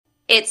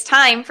It's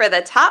time for the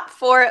Top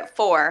 4 at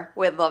 4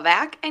 with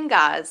Levac and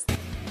Gaz.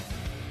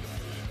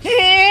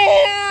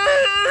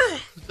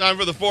 Time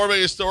for the 4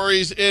 biggest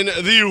stories in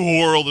the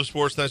world of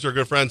sports. Thanks to our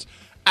good friends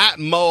at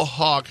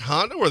Mohawk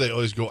Honda, where they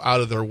always go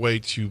out of their way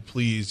to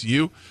please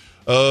you.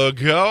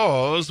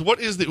 Gaz, what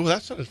is the... Oh,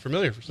 that sounded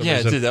familiar for some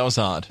reason. Yeah, dude, that was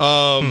odd.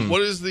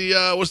 What's the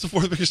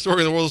 4th biggest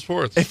story in the world of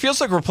sports? It feels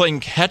like we're playing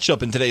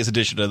catch-up in today's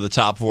edition of the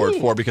Top 4 at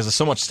 4 because of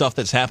so much stuff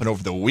that's happened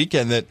over the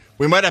weekend that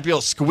we might not be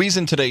able to squeeze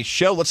in today's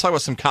show. Let's talk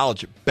about some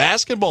college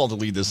basketball to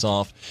lead this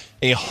off.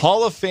 A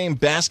Hall of Fame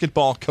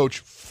basketball coach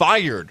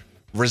fired,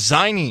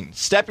 resigning,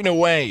 stepping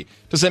away.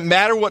 Does it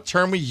matter what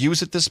term we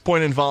use at this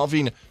point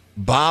involving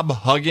Bob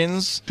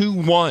Huggins?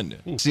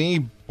 2-1.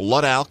 See,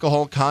 blood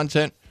alcohol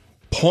content.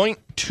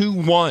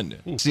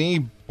 0.21. See,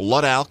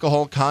 blood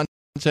alcohol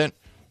content,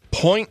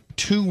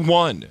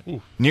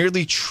 0.21.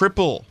 Nearly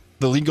triple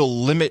the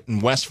legal limit in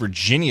West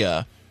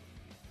Virginia.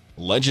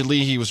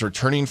 Allegedly, he was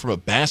returning from a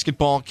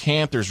basketball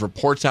camp. There's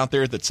reports out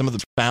there that some of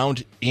them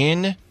found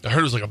in... I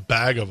heard it was like a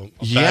bag of them,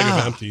 bag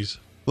of empties.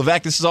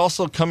 Levac, this is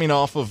also coming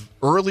off of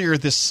earlier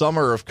this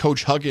summer of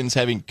Coach Huggins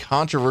having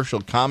controversial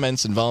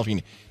comments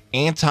involving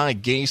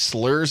anti-gay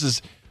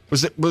slurs.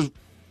 Was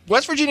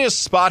West Virginia's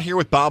spot here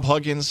with Bob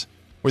Huggins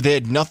where they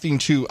had nothing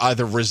to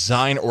either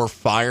resign or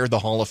fire the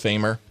Hall of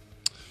Famer?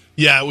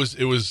 Yeah, it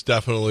was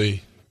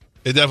definitely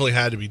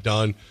had to be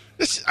done.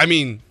 This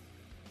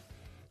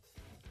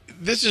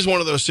is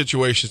one of those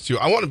situations too.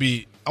 I want to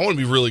be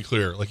really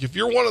clear. Like, if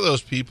you're one of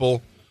those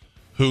people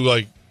who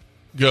like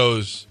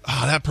goes,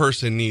 that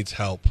person needs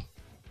help.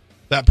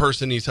 That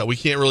person needs help. We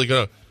can't really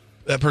go.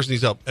 That person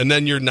needs help. And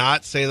then you're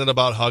not saying that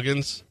about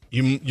Huggins.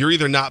 You're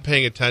either not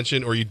paying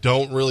attention or you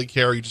don't really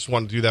care. You just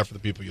want to do that for the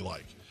people you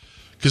like.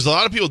 Because a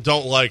lot of people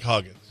don't like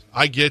Huggins.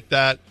 I get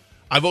that.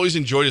 I've always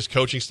enjoyed his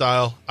coaching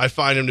style. I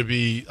find him to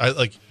be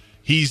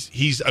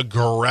he's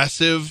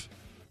aggressive,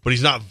 but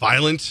he's not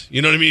violent.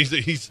 You know what I mean?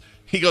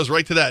 He goes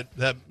right to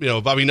that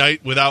Bobby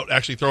Knight without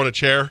actually throwing a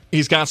chair.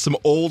 He's got some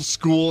old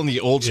school, and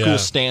the old school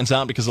stands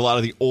out because a lot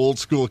of the old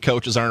school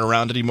coaches aren't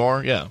around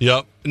anymore. Yeah.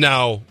 Yep.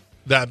 Now,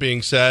 that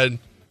being said,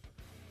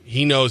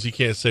 he knows he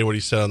can't say what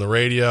he said on the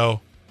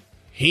radio.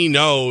 He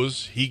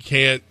knows he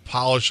can't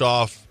polish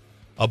off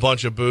a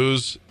bunch of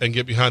booze and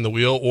get behind the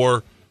wheel,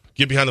 or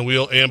get behind the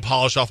wheel and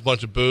polish off a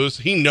bunch of booze.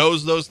 He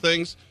knows those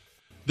things.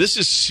 This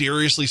is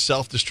seriously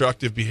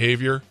self-destructive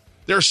behavior.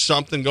 There's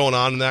something going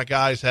on in that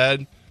guy's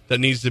head that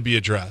needs to be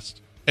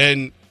addressed.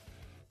 And,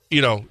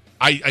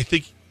 I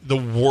think the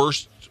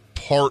worst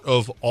part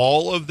of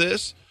all of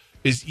this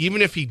is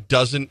even if he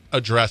doesn't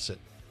address it,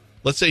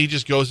 let's say he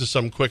just goes to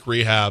some quick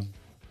rehab,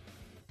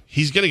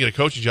 he's going to get a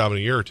coaching job in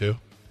a year or two.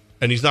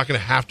 And he's not going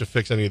to have to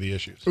fix any of the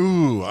issues.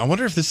 Ooh, I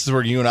wonder if this is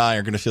where you and I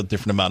are going to feel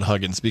different about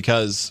Huggins,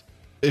 because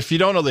if you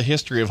don't know the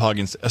history of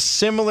Huggins, a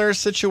similar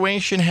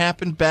situation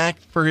happened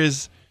back for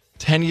his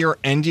tenure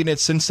ending at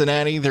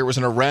Cincinnati. There was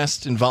an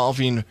arrest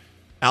involving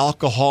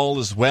alcohol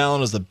as well,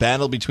 and it was a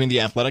battle between the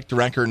athletic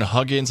director and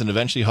Huggins, and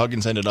eventually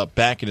Huggins ended up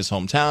back in his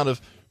hometown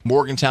of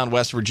Morgantown,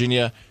 West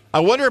Virginia. I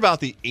wonder about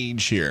the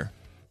age here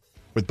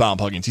with Bob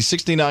Huggins. He's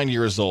 69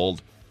 years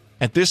old.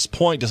 At this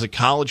point, does a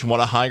college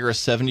want to hire a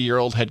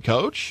 70-year-old head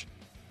coach?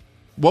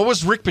 What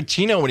was Rick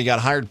Pitino when he got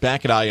hired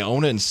back at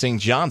Iona and St.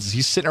 John's? Is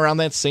he sitting around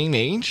that same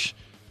age?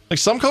 Like,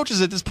 some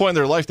coaches at this point in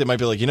their life, they might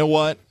be like, you know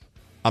what?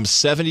 I'm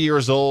 70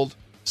 years old.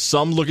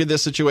 Some look at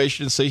this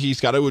situation and say he's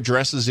got to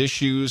address his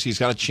issues. He's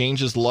got to change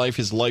his life,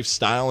 his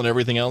lifestyle, and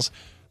everything else.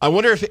 I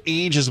wonder if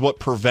age is what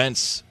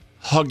prevents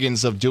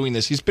Huggins of doing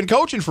this. He's been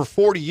coaching for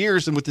 40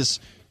 years, and with this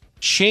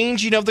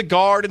changing of the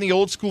guard in the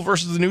old school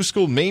versus the new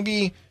school,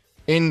 maybe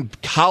in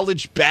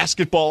college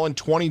basketball in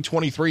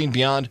 2023 and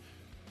beyond,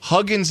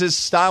 Huggins'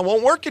 style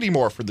won't work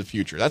anymore for the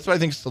future. That's what I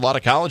think a lot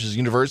of colleges,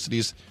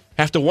 universities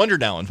have to wonder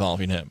now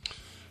involving him.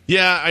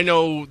 Yeah, I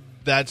know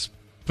that's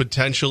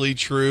potentially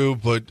true,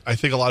 but I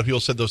think a lot of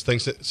people said those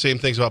same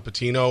things about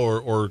Pitino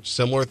or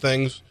similar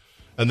things,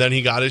 and then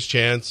he got his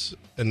chance,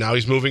 and now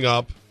he's moving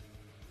up.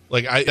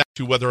 Like, I ask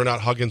you whether or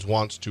not Huggins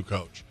wants to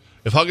coach.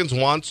 If Huggins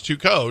wants to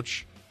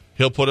coach,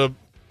 he'll put a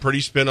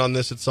pretty spin on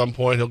this at some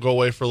point. He'll go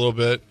away for a little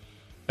bit,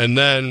 and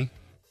then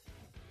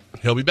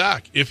he'll be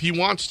back if he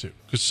wants to,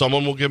 because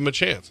someone will give him a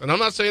chance. And I'm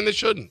not saying they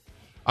shouldn't.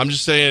 I'm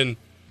just saying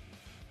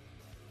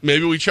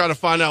maybe we try to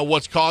find out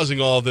what's causing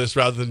all of this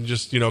rather than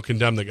just,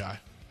 condemn the guy.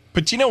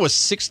 Pitino was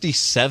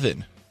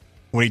 67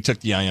 when he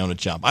took the Iona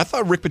job. I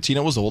thought Rick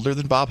Pitino was older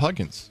than Bob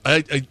Huggins.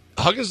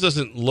 Huggins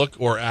doesn't look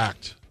or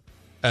act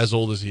as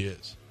old as he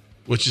is,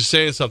 which is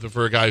saying something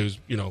for a guy who's,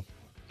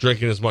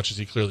 drinking as much as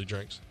he clearly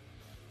drinks.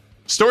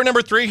 Story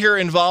number 3 here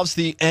involves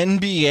the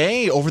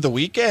NBA. Over the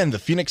weekend, the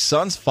Phoenix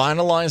Suns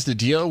finalized a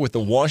deal with the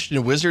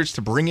Washington Wizards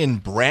to bring in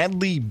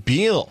Bradley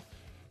Beal.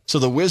 So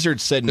the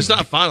Wizards said... It's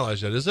not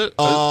finalized yet, is it?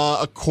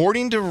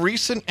 According to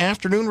recent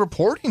afternoon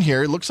reporting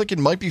here, it looks like it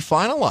might be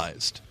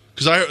finalized.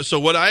 So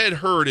what I had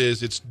heard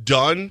is it's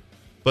done,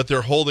 but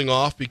they're holding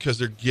off because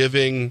they're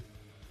giving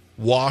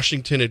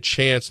Washington a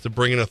chance to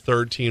bring in a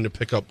third team to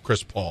pick up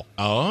Chris Paul.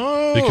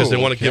 Oh, because they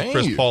want to give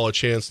Chris Paul a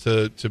chance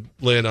to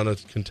land on a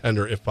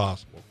contender if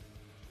possible.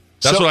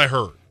 That's what I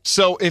heard.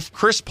 So if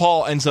Chris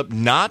Paul ends up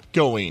not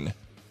going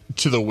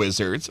to the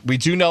Wizards, we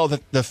do know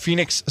that the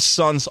Phoenix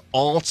Suns'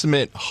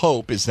 ultimate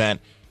hope is that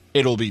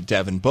it'll be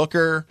Devin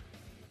Booker,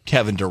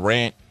 Kevin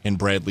Durant, and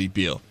Bradley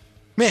Beal.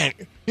 Man,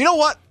 you know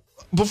what?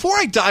 Before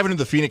I dive into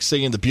the Phoenix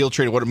thing and the Beal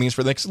trade and what it means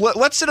for the Knicks,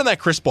 let's sit on that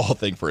Chris Paul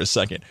thing for a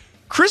second.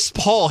 Chris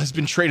Paul has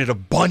been traded a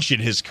bunch in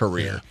his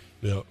career.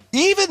 Yeah.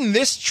 Even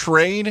this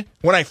trade,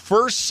 when I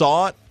first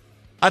saw it,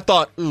 I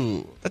thought,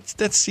 ooh,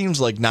 that seems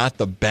like not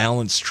the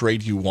balanced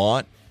trade you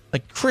want.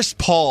 Like, Chris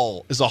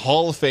Paul is a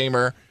Hall of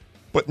Famer,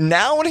 but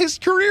now in his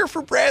career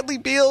for Bradley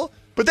Beal.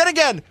 But then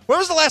again, when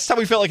was the last time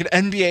we felt like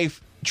an NBA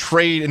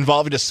trade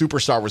involving a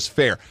superstar was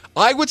fair?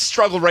 I would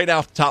struggle right now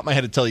off the top of my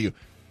head to tell you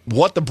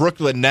what the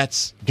Brooklyn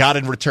Nets got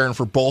in return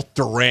for both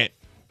Durant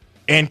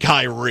and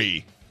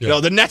Kyrie. Yeah. You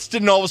know, the Nets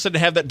didn't all of a sudden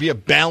have that be a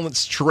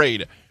balanced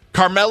trade.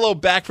 Carmelo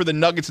back for the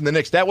Nuggets and the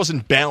Knicks. That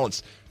wasn't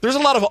balanced. There's a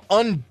lot of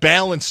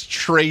unbalanced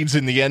trades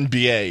in the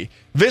NBA.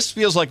 This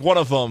feels like one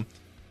of them.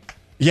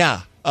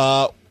 Yeah.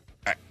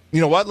 You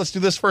know what? Let's do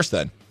this first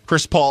then.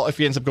 Chris Paul, if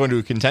he ends up going to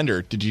a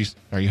contender,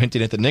 are you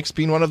hinting at the Knicks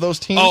being one of those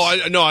teams? Oh,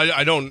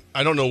 I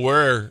don't know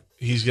where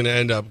he's going to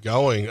end up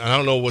going. I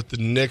don't know what the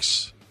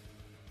Knicks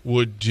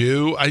would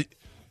do.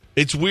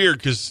 It's weird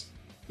because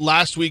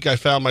last week I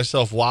found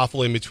myself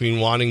waffling between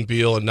wanting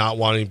Beal and not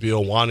wanting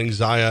Beal, wanting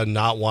Zion,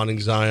 not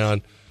wanting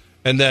Zion.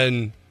 And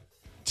then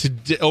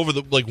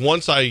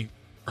once I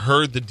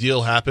heard the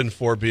deal happen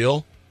for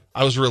Beal,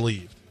 I was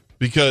relieved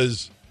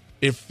because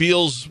it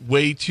feels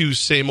way too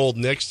same old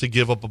Knicks to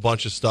give up a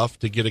bunch of stuff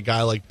to get a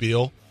guy like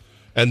Beal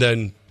and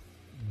then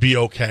be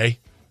okay.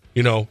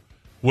 You know,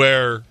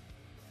 where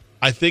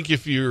I think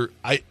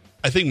I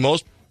think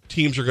most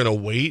teams are going to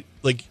wait.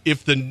 Like,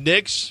 if the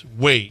Knicks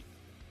wait,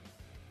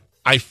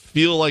 I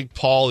feel like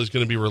Paul is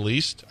going to be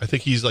released. I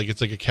think it's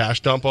like a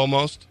cash dump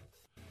almost.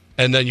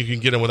 And then you can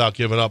get him without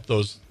giving up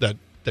those that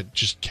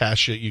just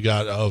cash shit you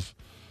got of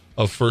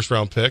first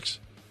round picks.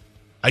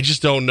 I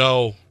just don't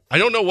know. I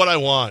don't know what I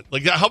want.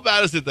 Like, how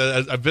bad is it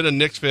that I've been a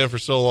Knicks fan for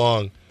so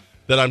long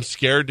that I'm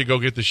scared to go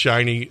get the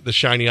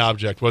shiny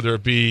object, whether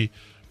it be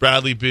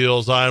Bradley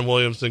Beal, Zion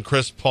Williamson,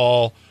 Chris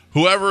Paul,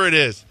 whoever it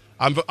is.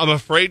 I'm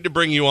afraid to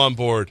bring you on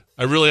board.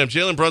 I really am.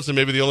 Jalen Brunson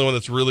may be the only one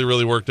that's really,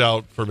 really worked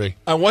out for me.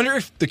 I wonder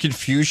if the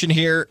confusion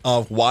here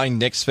of why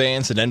Knicks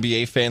fans and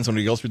NBA fans, when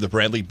we go through the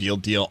Bradley Beal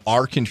deal,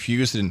 are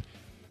confused and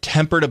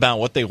tempered about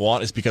what they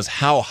want is because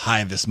how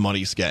high this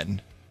money's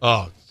getting.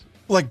 Oh,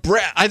 like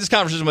I had this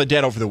conversation with my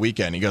dad over the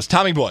weekend. He goes,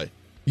 Tommy boy,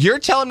 you're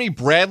telling me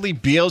Bradley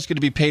Beal is going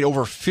to be paid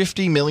over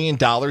 $50 million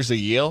a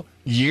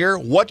year?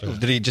 What?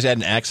 Did he just add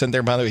an accent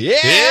there, by the way?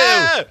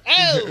 Yeah!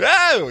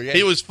 Oh, yeah.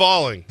 He was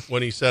falling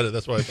when he said it.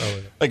 That's why I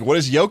thought like, what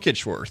is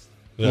Jokic worth?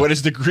 Yeah. What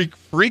is the Greek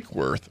Freak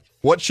worth?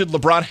 What should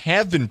LeBron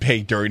have been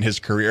paid during his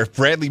career if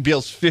Bradley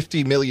Beal's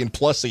 $50 million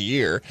plus a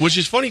year? Which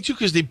is funny, too,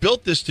 because they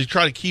built this to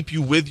try to keep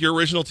you with your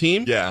original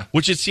team. Yeah.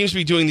 Which it seems to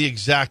be doing the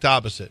exact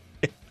opposite.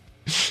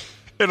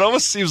 It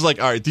almost seems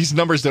like, all right, these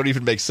numbers don't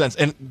even make sense.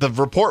 And the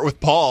report with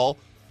Paul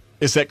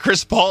is that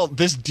Chris Paul,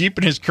 this deep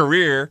in his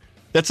career,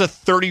 that's a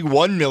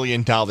 $31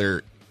 million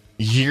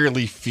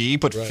yearly fee,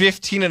 but right.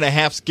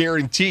 15.5 is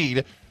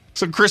guaranteed.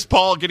 So Chris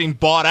Paul getting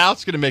bought out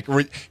is going to make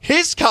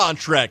his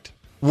contract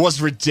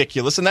was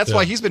ridiculous, and that's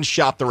why he's been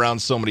shopped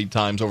around so many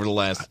times over the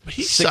last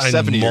he's 6-7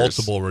 signed years.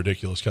 Multiple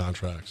ridiculous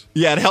contracts.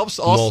 Yeah, it helps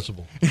also.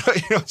 Multiple. You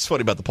know what's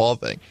funny about the Paul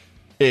thing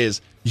is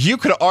you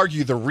could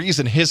argue the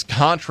reason his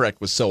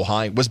contract was so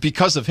high was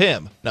because of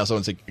him. Now,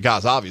 someone say,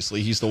 guys,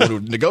 obviously, he's the one who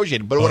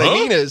negotiated. But what I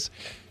mean is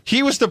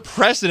he was the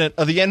president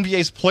of the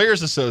NBA's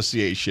Players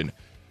Association.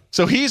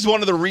 So he's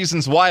one of the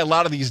reasons why a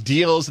lot of these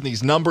deals and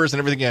these numbers and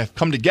everything have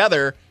come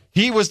together.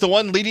 He was the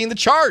one leading the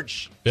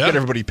charge. Yeah. Get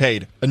everybody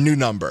paid a new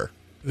number.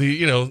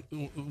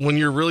 When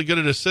you're really good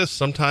at assists,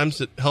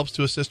 sometimes it helps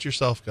to assist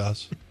yourself,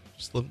 guys.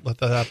 Just let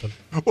that happen.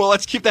 Well,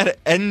 let's keep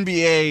that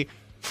NBA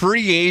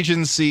free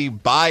agency,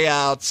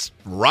 buyouts,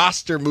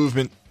 roster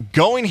movement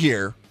going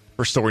here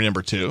for story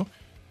number 2,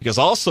 because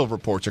also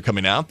reports are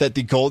coming out that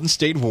the Golden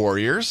State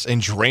Warriors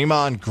and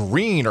Draymond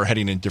Green are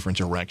heading in different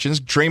directions.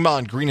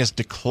 Draymond Green has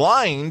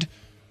declined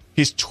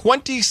his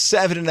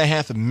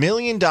 $27.5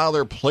 million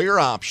player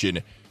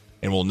option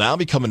and will now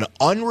become an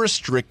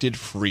unrestricted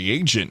free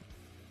agent.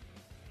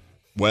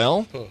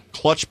 Well,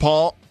 Clutch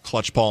Sports'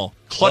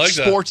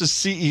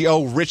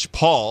 CEO Rich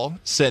Paul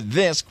said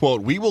this,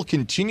 quote, "We will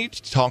continue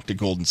to talk to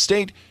Golden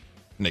State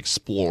and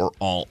explore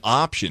all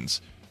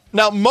options."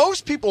 Now,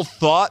 most people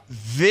thought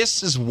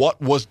this is what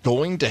was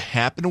going to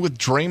happen with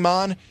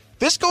Draymond.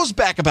 This goes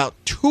back about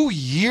 2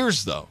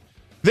 years, though.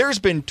 There's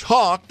been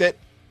talk that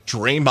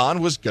Draymond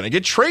was going to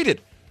get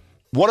traded.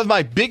 One of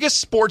my biggest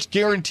sports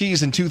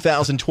guarantees in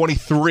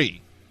 2023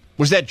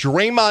 was that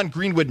Draymond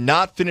Green would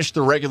not finish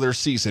the regular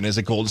season as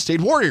a Golden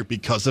State Warrior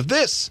because of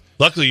this.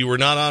 Luckily, you were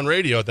not on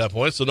radio at that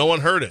point, so no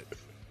one heard it.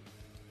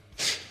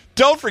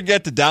 Don't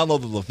forget to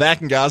download the Levac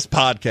and Goss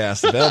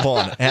podcast, available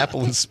on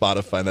Apple and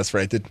Spotify. That's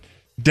right. I did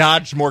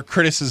dodge more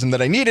criticism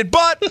than I needed,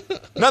 but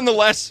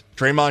nonetheless,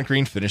 Draymond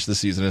Green finished the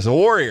season as a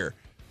Warrior.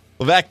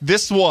 Levac,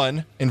 this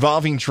one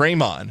involving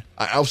Draymond.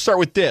 I'll start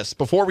with this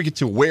before we get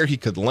to where he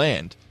could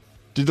land.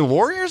 Did the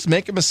Warriors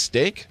make a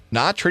mistake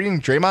not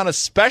trading Draymond?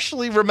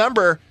 Especially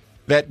remember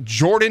that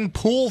Jordan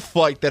Poole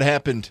fight that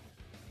happened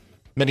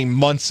many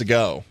months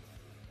ago.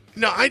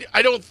 No,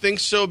 I don't think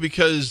so,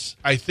 because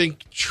I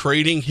think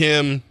trading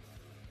him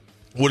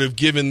would have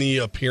given the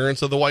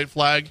appearance of the white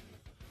flag,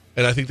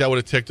 and I think that would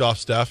have ticked off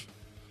Steph.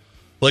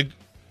 Like,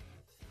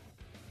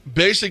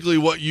 basically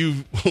what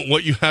you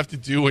have to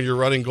do when you're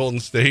running Golden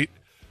State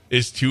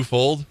is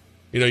twofold.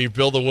 You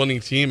build a winning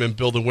team and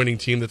build a winning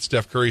team that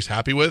Steph Curry's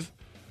happy with.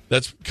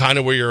 That's kind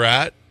of where you're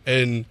at.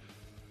 And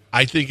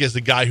I think as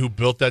the guy who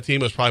built that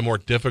team, it was probably more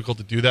difficult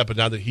to do that. But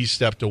now that he's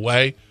stepped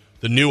away,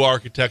 the new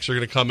architects are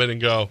going to come in and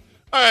go,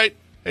 all right,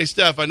 hey,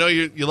 Steph, I know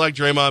you like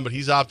Draymond, but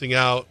he's opting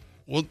out.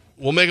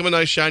 We'll make him a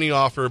nice, shiny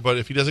offer. But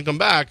if he doesn't come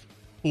back,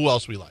 who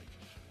else we like?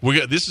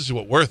 This is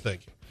what we're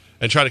thinking.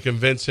 And try to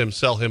convince him,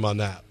 sell him on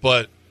that.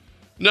 But,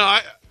 no,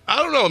 I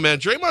don't know, man.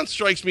 Draymond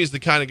strikes me as the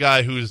kind of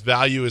guy whose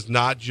value is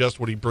not just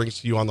what he brings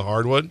to you on the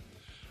hardwood.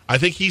 I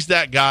think he's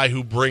that guy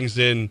who brings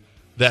in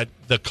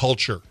the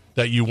culture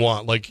that you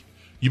want. Like,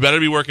 you better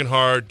be working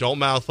hard. Don't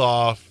mouth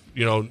off.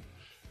 Know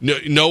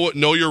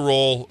your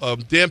role.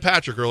 Dan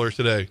Patrick earlier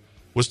today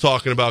was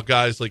talking about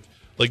guys like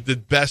the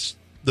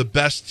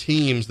best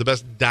teams, the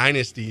best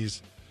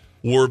dynasties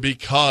were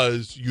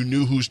because you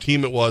knew whose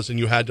team it was, and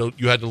you had to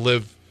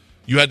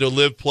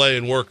live, play,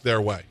 and work their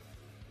way.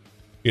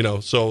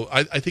 So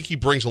I think he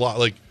brings a lot.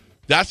 Like,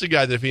 that's a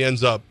guy that if he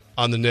ends up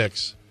on the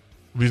Knicks,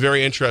 it'll be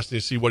very interesting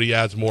to see what he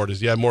adds more.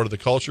 Does he add more to the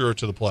culture or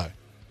to the play?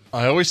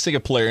 I always think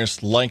of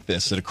players like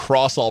this that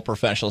across all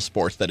professional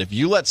sports, that if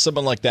you let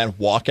someone like that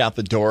walk out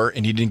the door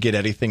and you didn't get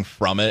anything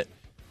from it,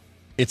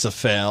 it's a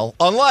fail.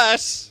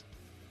 Unless,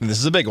 and this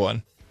is a big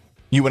one,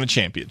 you win a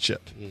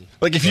championship.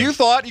 Like, if you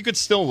thought you could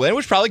still win,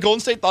 which probably Golden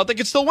State thought they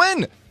could still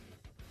win.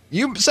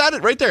 You said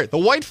it right there. The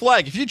white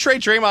flag. If you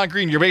trade Draymond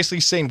Green, you're basically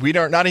saying we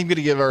are not even going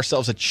to give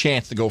ourselves a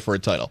chance to go for a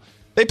title.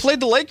 They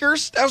played the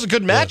Lakers. That was a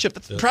good matchup.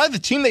 That's probably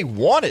the team they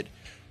wanted.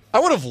 I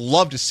would have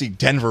loved to see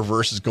Denver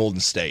versus Golden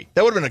State.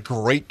 That would have been a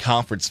great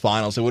conference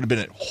finals. It would have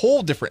been a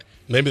whole different...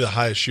 Maybe the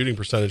highest shooting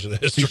percentage in the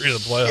history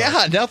of the playoffs.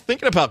 Yeah, now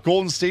thinking about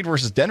Golden State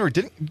versus Denver,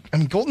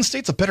 Golden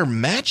State's a better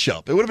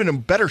matchup. It would have been a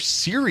better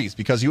series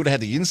because you would have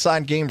had the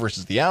inside game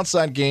versus the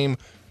outside game.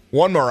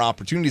 One more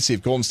opportunity to see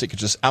if Golden State could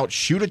just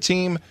outshoot a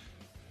team.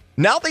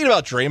 Now thinking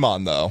about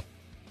Draymond, though,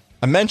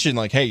 I mentioned,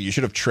 hey, you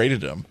should have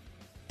traded him.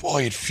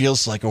 Boy, it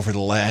feels like over the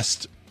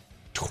last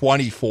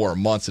 24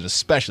 months, and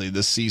especially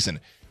this season,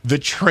 the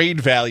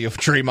trade value of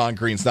Draymond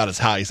Green's not as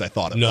high as I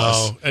thought it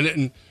was. No,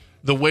 and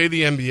the way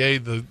the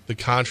NBA, the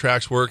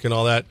contracts work and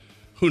all that,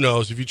 who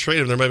knows? If you trade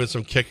him, there might have been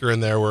some kicker in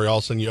there where all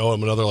of a sudden you owe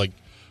him another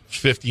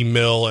 $50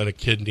 million and a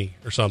kidney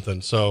or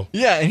something. So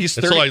yeah, and he's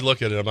 30, until I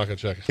look at it, I'm not going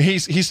to check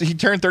it. He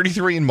turned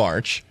 33 in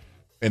March,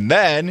 and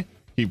then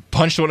he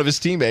punched one of his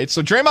teammates.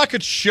 So Draymond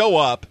could show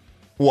up.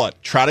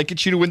 Try to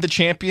get you to win the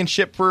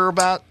championship for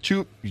about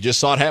 2. You just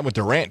saw it happen with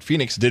Durant.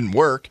 Phoenix didn't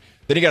work.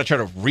 Then you got to try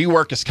to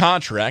rework his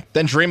contract.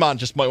 Then Draymond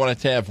just might want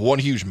to have one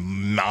huge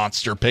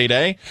monster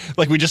payday,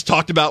 like we just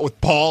talked about with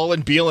Paul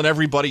and Beal and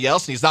everybody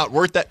else, and he's not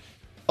worth that.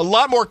 A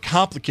lot more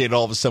complicated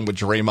all of a sudden with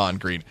Draymond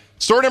Green.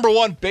 Story number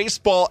 1,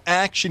 baseball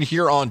action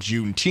here on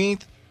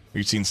Juneteenth.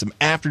 We've seen some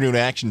afternoon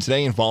action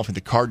today involving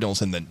the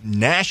Cardinals and the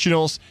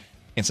Nationals,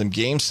 and some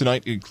games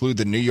tonight include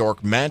the New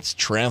York Mets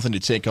traveling to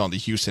take on the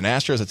Houston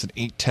Astros. That's an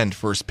 8:10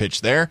 first pitch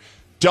there.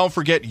 Don't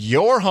forget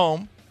your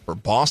home for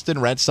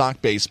Boston Red Sox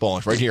baseball.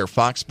 It's right here,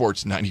 Fox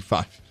Sports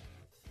 95.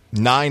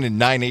 9 and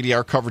 980.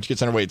 Our coverage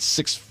gets underway at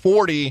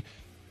 6:40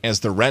 as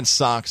the Red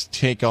Sox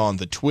take on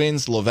the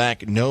Twins.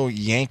 Levac, no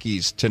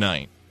Yankees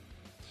tonight.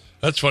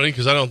 That's funny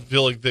because I don't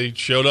feel like they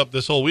showed up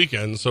this whole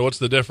weekend. So what's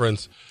the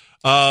difference?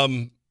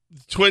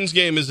 Twins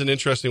game is an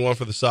interesting one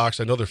for the Sox.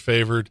 I know they're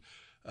favored.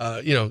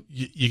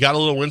 You got a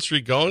little win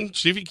streak going.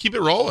 See if you can keep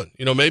it rolling.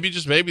 Maybe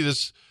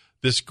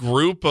this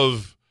group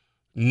of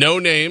no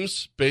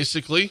names,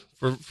 basically,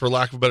 for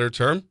lack of a better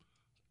term,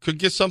 could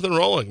get something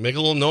rolling, make a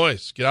little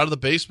noise, get out of the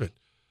basement.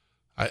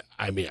 I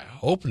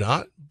hope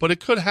not, but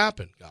it could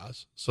happen,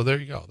 guys. So there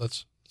you go.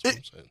 That's what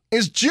I'm saying.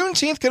 Is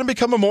Juneteenth going to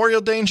become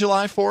Memorial Day and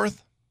July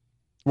 4th?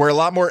 Where a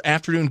lot more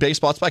afternoon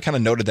baseball. That's why I kind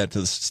of noted that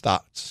to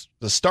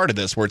the start of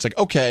this, where it's like,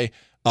 okay,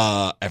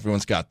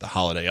 everyone's got the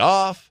holiday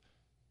off.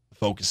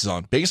 Focus is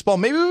on baseball.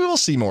 Maybe we will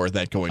see more of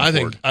that going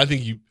forward. I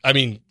think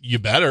you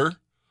better.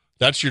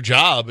 That's your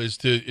job is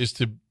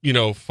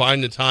to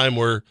find the time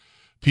where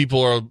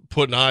people are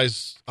putting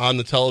eyes on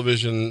the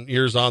television,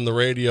 ears on the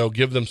radio,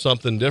 give them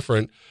something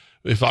different.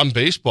 If I'm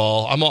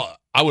baseball,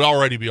 I would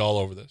already be all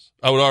over this.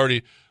 I would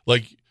already oh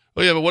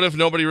yeah, but what if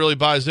nobody really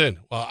buys in?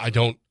 Well, I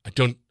don't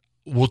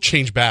we'll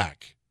change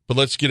back, but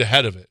let's get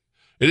ahead of it.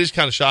 It is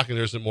kind of shocking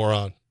there isn't more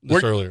on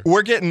this earlier.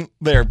 We're getting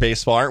there,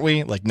 baseball, aren't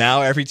we?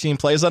 Now every team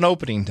plays on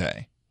opening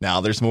day. Now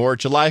there's more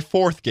July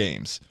 4th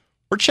games.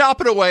 We're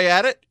chopping away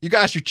at it. You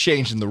guys are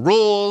changing the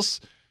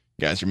rules.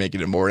 You guys are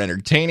making it more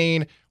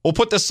entertaining. We'll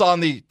put this on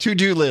the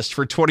to-do list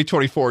for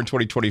 2024 and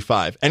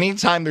 2025.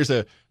 Anytime there's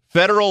a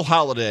federal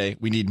holiday,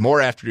 we need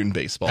more afternoon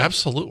baseball.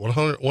 Absolutely.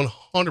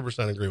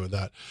 100% agree with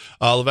that.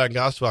 Levac and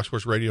Goss, Fox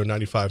Sports Radio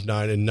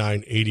 95.9 and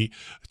 980.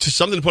 To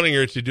something to put on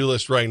your to-do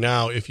list right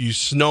now, if you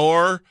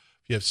snore,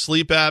 if you have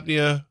sleep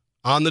apnea,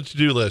 on the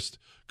to-do list,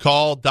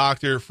 call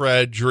Dr.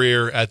 Fred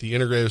Dreer at the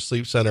Integrative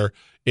Sleep Center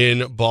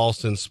in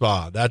Ballston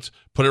Spa.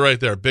 Put it right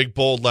there, big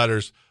bold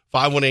letters,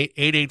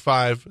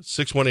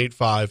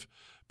 518-885-6185,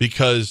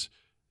 because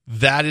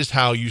that is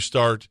how you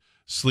start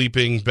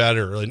sleeping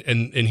better.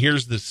 And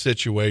here's the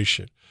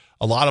situation.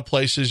 A lot of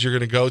places you're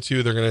going to go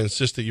to, they're going to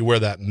insist that you wear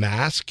that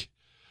mask.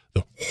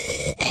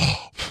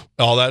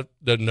 All that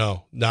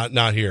no,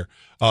 not here.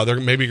 They're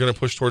maybe going to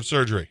push towards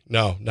surgery.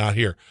 No, not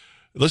here.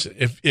 Listen,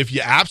 if you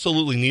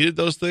absolutely needed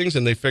those things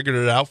and they figured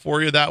it out for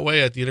you that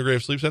way at the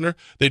Integrative Sleep Center,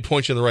 they'd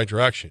point you in the right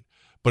direction.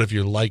 But if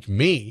you're like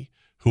me,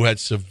 who had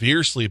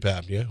severe sleep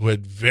apnea, who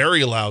had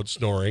very loud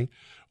snoring,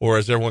 or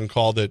as everyone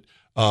called it,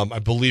 I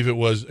believe it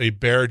was a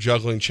bear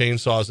juggling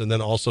chainsaws and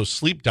then also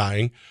sleep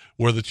dying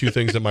were the two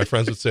things that my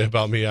friends would say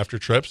about me after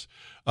trips.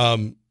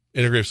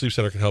 Integrative Sleep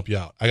Center can help you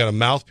out. I got a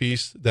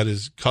mouthpiece that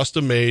is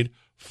custom made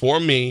for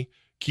me,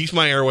 keeps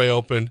my airway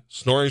open,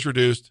 snoring's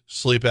reduced,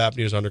 sleep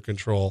apnea is under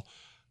control.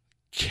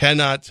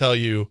 Cannot tell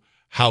you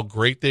how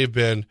great they've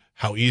been,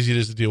 how easy it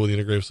is to deal with the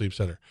Integrative Sleep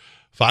Center.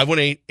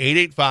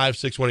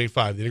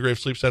 518-885-6185. The Integrative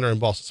Sleep Center in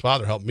Boston Spa.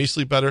 They're helping me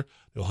sleep better.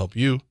 They'll help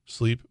you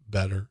sleep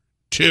better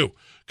too.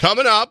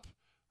 Coming up,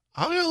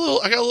 I got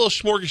a little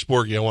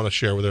smorgasbord I want to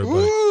share with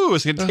everybody. Ooh,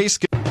 it's gonna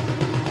taste good.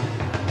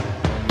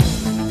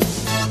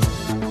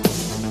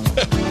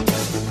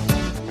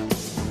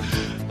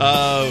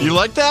 You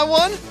like that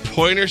one?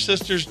 Pointer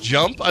Sisters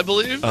Jump, I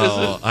believe.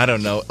 Oh, I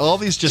don't know. All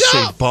these just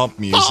say bump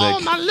music. Oh,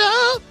 my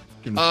love.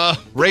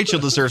 Rachel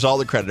deserves all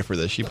the credit for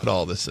this. She put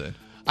all this in.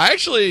 I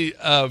actually,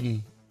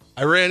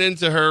 I ran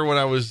into her when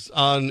I was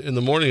on in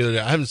the morning the other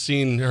day. I haven't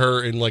seen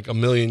her in like a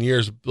million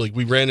years. Like,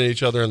 we ran into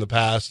each other in the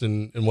past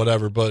and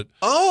whatever, but.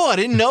 Oh, I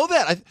didn't know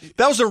that.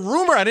 That was a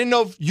rumor. I didn't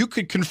know if you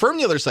could confirm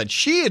the other side.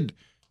 She had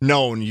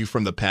known you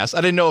from the past. I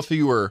didn't know if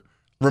you were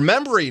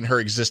remembering her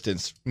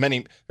existence.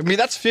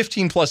 That's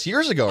 15 plus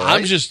years ago, right?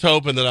 I'm just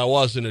hoping that I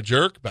wasn't a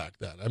jerk back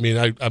then. I mean,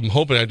 I'm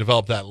hoping I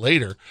developed that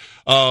later.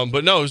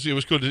 But no, it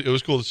was cool. It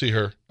was cool to see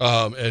her.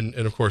 And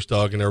of course,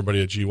 Doug and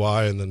everybody at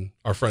GY, and then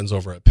our friends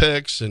over at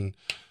Pix, and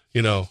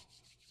the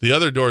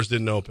other doors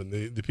didn't open.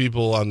 The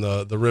people on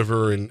the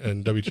river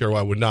and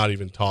WTRY would not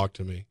even talk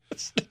to me.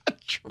 That's not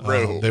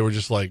true. They were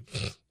just like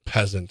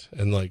peasant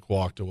and like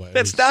walked away.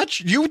 That's not.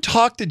 You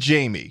talked to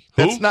Jamie.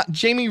 Who? That's not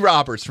Jamie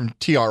Roberts from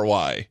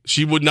TRY.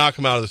 She would not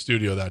come out of the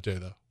studio that day,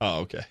 though. Oh,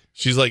 okay.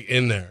 She's like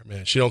in there,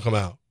 man. She don't come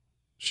out.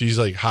 She's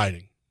like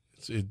hiding.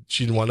 She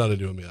didn't want nothing to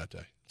do with me that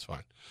day. It's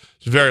fine.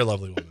 She's a very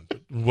lovely woman,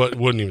 but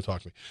wouldn't even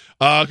talk to me.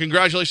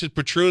 Congratulations,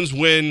 Patroons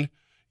win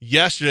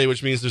yesterday,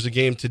 which means there's a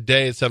game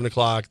today at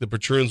 7:00. The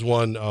Patroons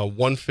won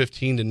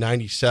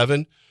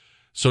 115-97.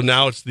 So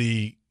now it's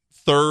the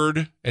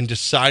third and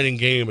deciding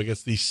game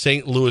against the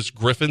St. Louis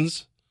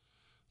Griffins.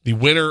 The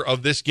winner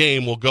of this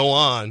game will go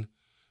on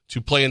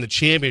to play in the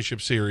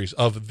championship series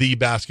of the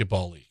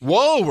basketball league.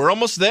 Whoa, we're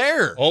almost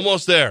there.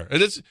 Almost there.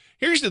 And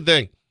here's the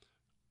thing.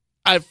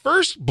 At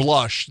first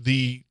blush,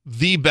 the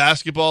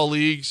basketball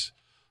league's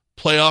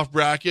playoff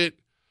bracket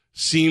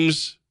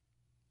seems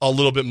a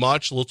little bit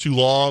much, a little too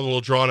long, a little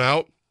drawn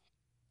out.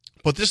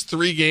 But this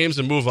 3 games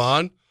and move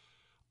on,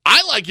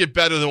 I like it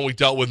better than what we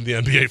dealt with in the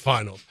NBA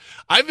Finals.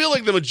 I feel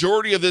like the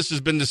majority of this has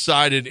been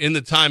decided in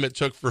the time it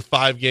took for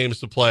 5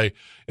 games to play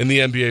in the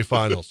NBA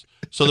Finals.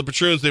 So the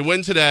Patroons, they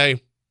win today.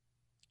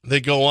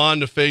 They go on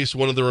to face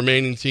one of the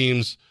remaining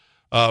teams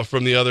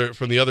from the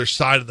other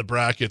side of the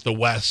bracket, the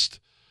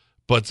West.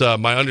 But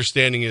my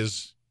understanding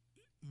is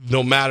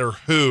no matter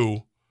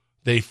who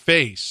they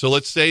face. So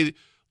let's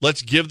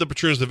give the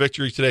Patroons the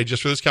victory today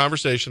just for this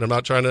conversation. I'm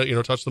not trying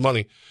to touch the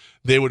money.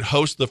 They would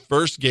host the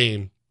first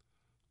game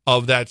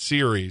of that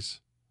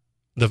series,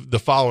 the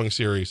following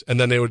series, and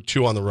then they would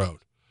 2 on the road.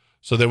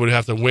 So they would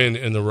have to win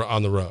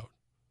on the road.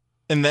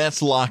 And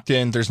that's locked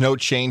in. There's no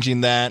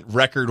changing that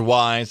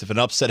record-wise. If an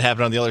upset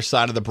happened on the other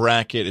side of the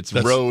bracket, it's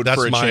road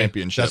for a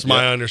championship. That's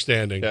my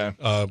understanding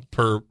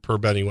per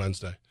Benny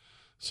Wednesday.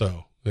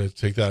 So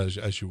take that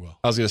as you will.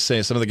 I was going to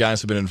say, some of the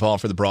guys who have been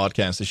involved for the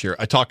broadcast this year.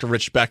 I talked to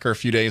Rich Becker a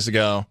few days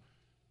ago.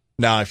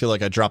 Now I feel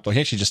like I dropped. He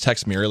actually just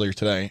texted me earlier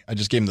today. I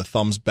just gave him the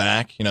thumbs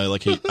back.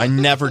 I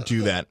never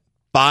do that.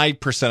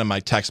 5% of my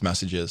text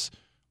messages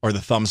are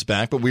the thumbs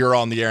back, but we were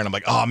on the air, and I'm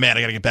like, oh, man,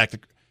 I got to get back to...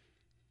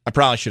 I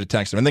probably should have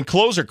texted him. And then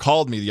Closer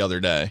called me the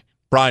other day,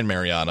 Brian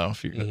Mariano,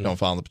 if you don't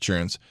follow the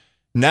Patroons.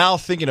 Now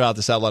thinking about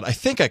this out loud, I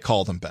think I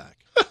called him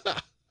back.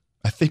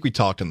 I think we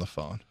talked on the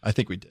phone. I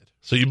think we did.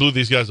 So you blew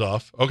these guys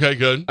off. Okay,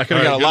 good. I could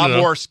have got a lot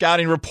more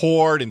scouting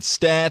report and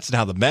stats and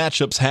how the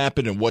matchups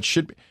happen and what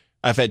should be.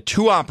 I've had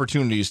 2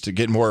 opportunities to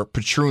get more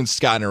Patroon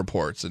scouting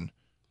reports, and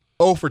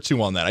 0 for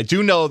 2 on that. I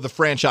do know the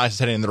franchise is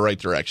heading in the right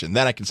direction.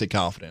 That I can say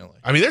confidently.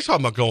 I mean, they're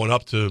talking about going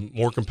up to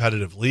more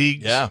competitive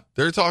leagues. Yeah.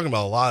 They're talking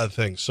about a lot of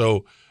things.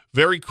 So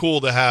very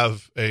cool to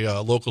have a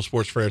local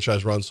sports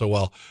franchise run so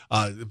well.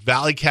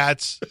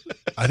 ValleyCats,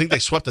 I think they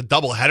swept a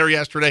doubleheader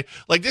yesterday.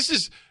 Like,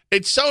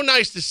 it's so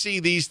nice to see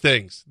these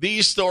things.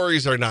 These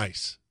stories are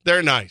nice.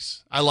 They're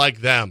nice. I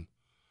like them.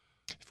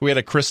 If we had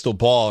a crystal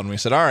ball and we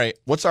said, all right,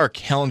 what's our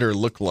calendar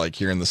look like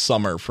here in the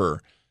summer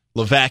for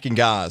Levac and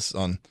Gaz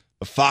on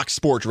the Fox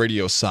Sports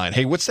Radio side?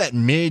 Hey, what's that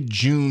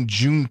mid-June,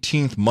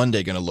 Juneteenth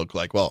Monday going to look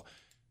like? Well,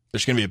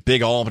 there's going to be a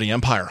big Albany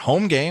Empire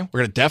home game. We're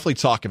going to definitely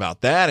talk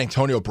about that.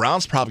 Antonio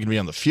Brown's probably going to be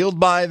on the field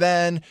by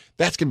then.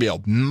 That's going to be a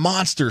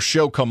monster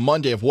show come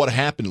Monday of what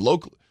happened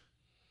locally.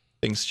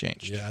 Things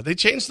changed. Yeah, they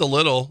changed a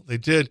little. They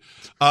did.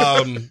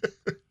 I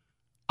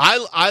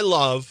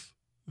love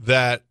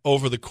that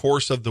over the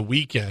course of the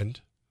weekend,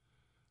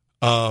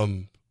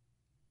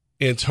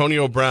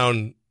 Antonio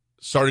Brown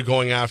started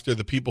going after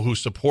the people who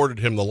supported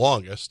him the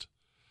longest.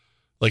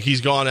 Like,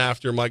 he's gone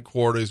after Mike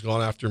Corda, he's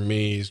gone after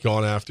me, he's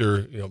gone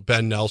after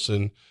Ben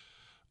Nelson.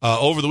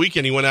 Over the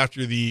weekend, he went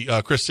after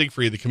the Chris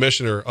Siegfried, the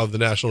commissioner of the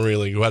National Arena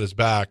League, who had his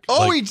back.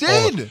 Oh, he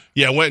did?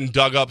 Went and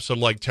dug up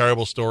some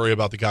terrible story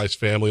about the guy's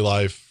family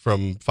life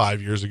from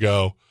 5 years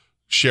ago.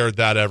 Shared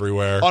that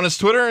everywhere on his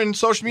Twitter and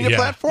social media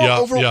platform.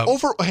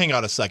 Over. Hang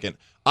on a second.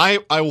 I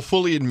will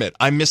fully admit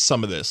I missed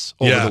some of this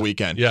over the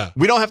weekend. Yeah,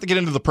 we don't have to get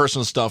into the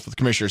personal stuff with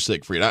Commissioner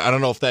Siegfried. I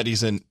don't know if that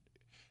he's in.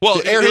 Well,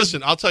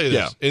 listen, I'll tell you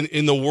this.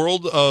 In the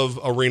world of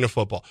arena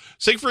football,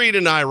 Siegfried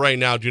and I right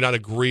now do not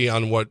agree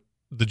on what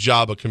the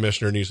job a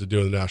commissioner needs to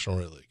do in the National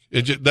Arena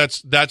League.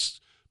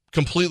 That's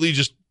completely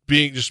just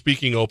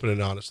speaking open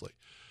and honestly.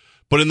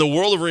 But in the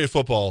world of arena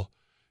football,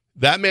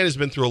 that man has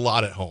been through a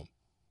lot at home.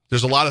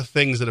 There's a lot of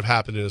things that have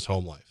happened in his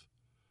home life.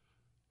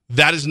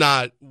 That is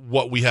not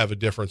what we have a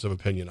difference of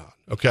opinion on,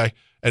 okay?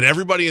 And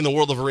everybody in the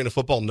world of arena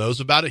football knows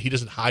about it. He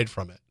doesn't hide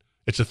from it.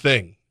 It's a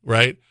thing,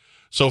 right?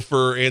 So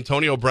for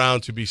Antonio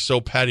Brown to be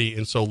so petty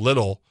and so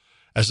little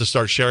as to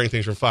start sharing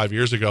things from 5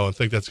 years ago and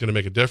think that's going to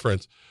make a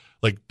difference,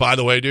 like, by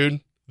the way,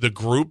 dude, the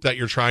group that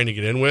you're trying to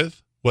get in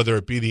with, whether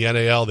it be the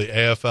NAL, the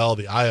AFL,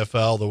 the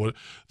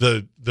IFL,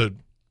 the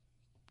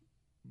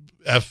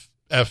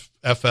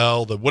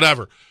FFL, the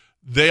whatever,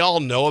 they all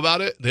know about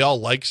it. They all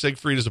like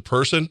Siegfried as a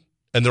person,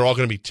 and they're all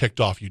going to be ticked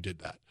off you did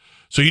that.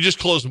 So you just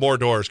closed more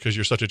doors because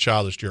you're such a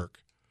childish jerk.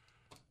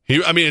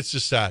 It's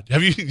just sad.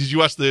 Did you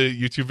watch the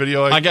YouTube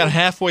video? I got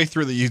halfway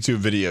through the YouTube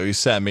video you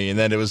sent me, and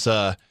then it was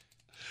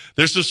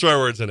there's some swear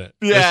words in it.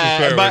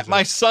 Yeah,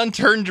 my son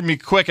turned to me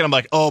quick, and I'm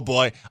like, oh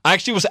boy. I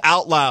actually was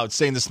out loud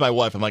saying this to my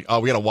wife. I'm like, oh,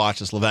 we got to watch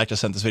this. Levac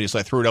just sent this video, so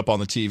I threw it up on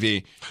the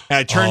TV, and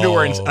I turned to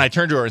her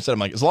and said, I'm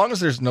like, as long as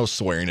there's no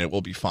swearing in it,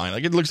 we'll be fine.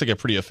 Like, it looks like a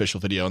pretty official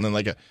video, and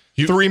then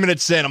 3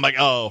 minutes in, I'm like,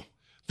 oh.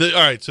 All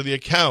right, so the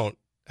account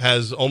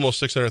has almost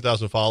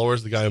 600,000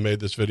 followers, the guy who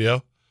made this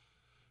video.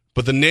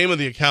 But the name of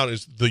the account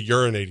is The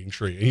Urinating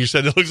Tree. And you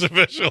said it looks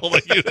official.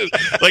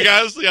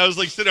 Honestly, I was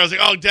sitting there, I was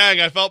like, oh, dang,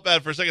 I felt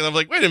bad for a second. I was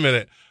like, wait a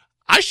minute.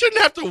 I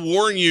shouldn't have to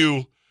warn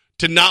you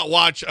to not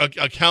watch an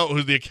account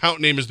who the account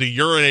name is The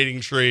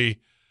Urinating Tree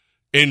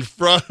in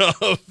front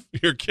of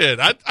your kid.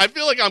 I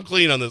feel like I'm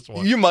clean on this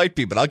one. You might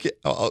be, but I'll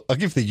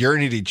give The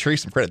Urinating Tree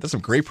some credit. That's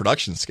some great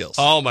production skills.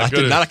 Oh, my goodness.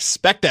 I did not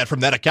expect that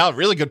from that account.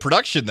 Really good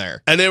production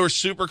there. And they were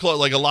super close.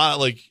 Like a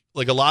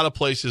lot of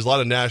places, a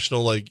lot of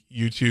national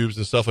YouTubes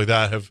and stuff like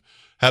that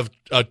have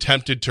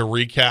attempted to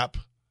recap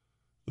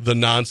the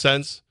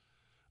nonsense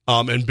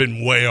and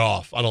been way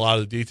off on a lot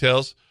of the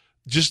details.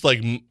 Just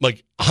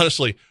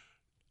honestly,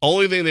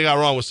 only thing they got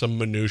wrong was some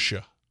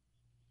minutia.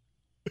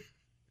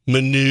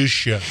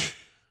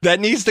 That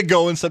needs to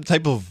go in some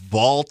type of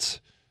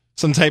vault,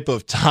 some type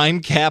of time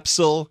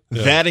capsule.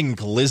 Yeah. That and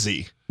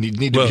Glizzy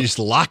need to be just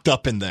locked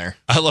up in there.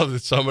 I love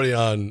that somebody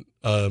on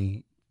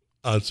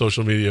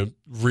social media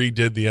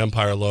redid the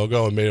Empire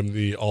logo and made them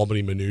the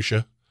Albany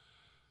Minutia.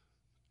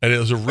 And it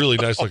was a really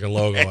nice looking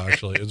logo,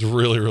 actually. It's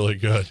really, really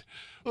good.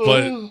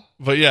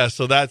 But yeah,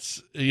 so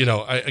that's,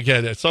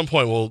 again, at some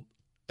point we'll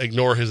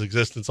ignore his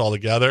existence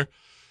altogether.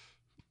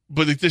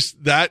 But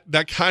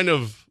that kind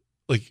of,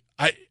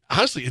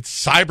 honestly,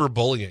 it's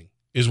cyberbullying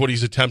is what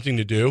he's attempting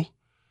to do.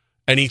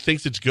 And he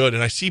thinks it's good.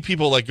 And I see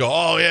people go,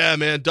 oh, yeah,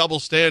 man, double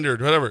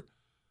standard, whatever.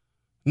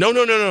 No.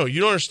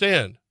 You don't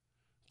understand.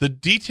 The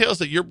details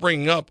that you're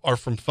bringing up are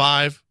from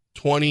 5,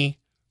 20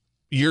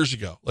 years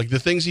ago. Like the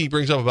things he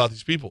brings up about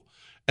these people.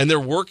 And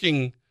they're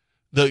working,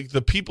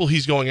 the people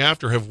he's going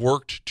after have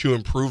worked to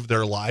improve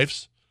their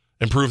lives,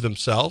 improve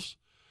themselves,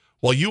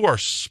 while you are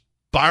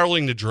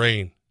spiraling to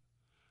drain.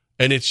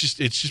 And it's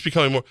just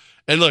becoming more.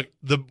 And look,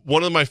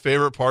 one of my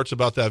favorite parts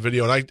about that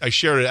video, and I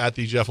shared it at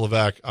the Jeff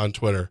Levac on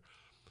Twitter,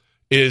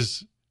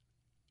 is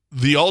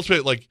the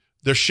ultimate,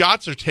 their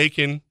shots are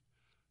taken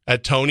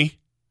at Tony,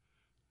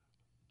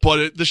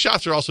 but the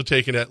shots are also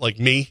taken at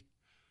me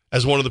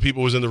as one of the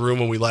people who was in the room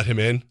when we let him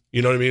in.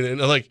 You know what I mean?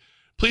 And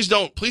please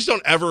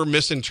don't ever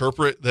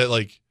misinterpret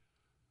that.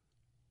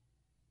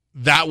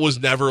 That was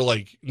never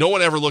no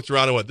one ever looked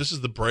around and went, this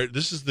is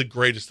the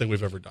greatest thing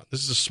we've ever done.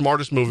 This is the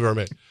smartest move we've ever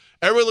made.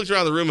 Everybody looked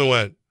around the room and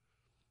went,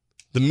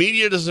 the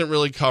media doesn't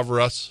really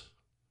cover us.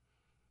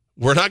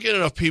 We're not getting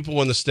enough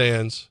people in the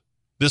stands.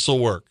 This will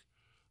work.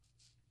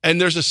 And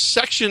there's a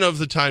section of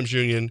the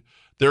Times-Union.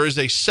 There is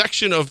a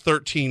section of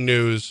 13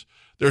 News.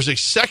 There's a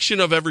section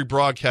of every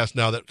broadcast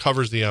now that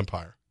covers the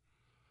Empire.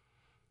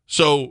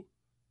 So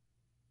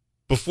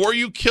before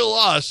you kill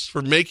us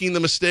for making the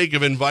mistake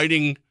of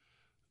inviting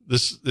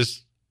this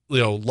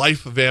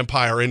life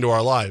vampire into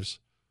our lives,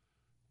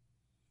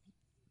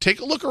 take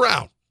a look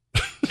around.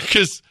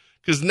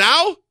 Because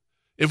now,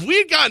 if we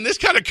had gotten this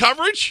kind of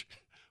coverage,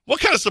 what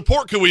kind of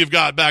support could we have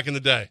got back in the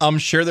day? I'm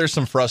sure there's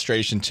some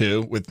frustration,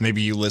 too, with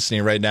maybe you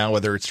listening right now,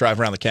 whether it's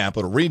driving around the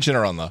Capital Region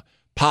or on the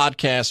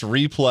podcast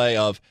replay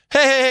of,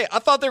 hey, I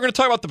thought they were going to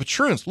talk about the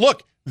Patroons.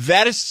 Look,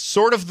 that is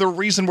sort of the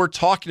reason we're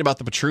talking about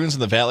the Patroons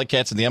and the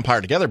ValleyCats and the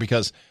Empire together,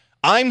 because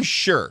I'm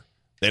sure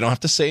they don't have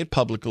to say it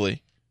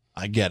publicly.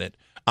 I get it.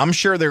 I'm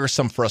sure there is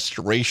some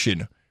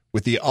frustration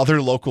with the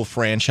other local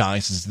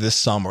franchises this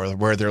summer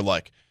where they're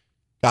like,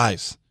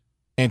 guys,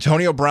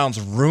 Antonio Brown's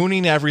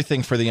ruining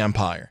everything for the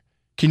Empire.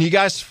 Can you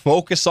guys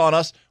focus on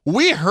us?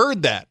 We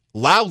heard that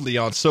loudly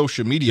on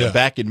social media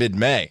back in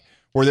mid-May,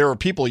 where there were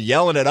people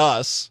yelling at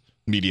us,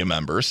 media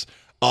members,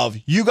 of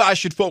you guys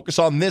should focus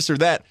on this or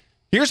that.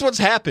 Here's what's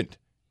happened.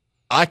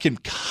 I can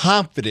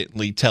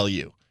confidently tell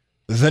you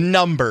the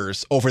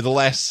numbers over the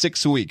last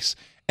 6 weeks.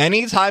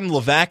 Anytime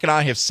Levac and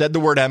I have said the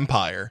word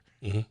Empire,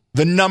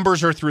 the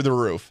numbers are through the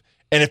roof.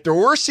 And if there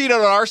were seated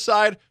on our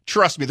side,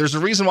 trust me, there's a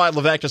reason why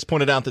Levac just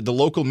pointed out that the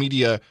local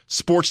media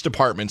sports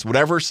departments,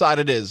 whatever side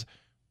it is,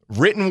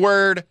 written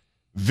word,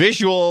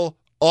 visual,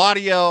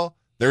 audio,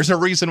 there's a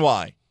reason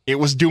why. It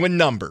was doing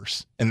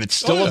numbers. And it's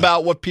still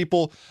about what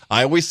people,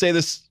 I always say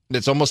this,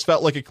 it's almost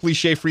felt like a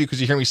cliche for you because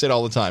you hear me say it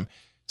all the time.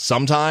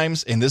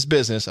 Sometimes in this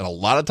business, and a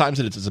lot of times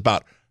it's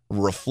about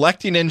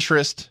reflecting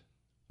interest,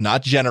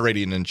 not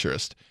generating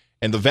interest.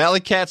 And the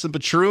ValleyCats and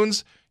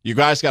Patroons, you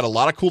guys got a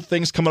lot of cool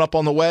things coming up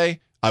on the way.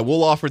 I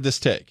will offer this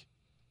take.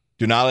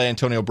 Do not let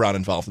Antonio Brown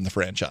involved in the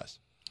franchise.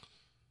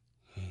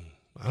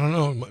 I don't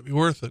know. It might be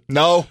worth it.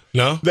 No.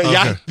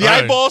 The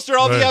eyeballs are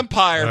on the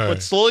Empire,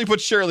 but slowly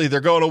but surely they're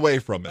going away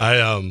from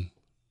it.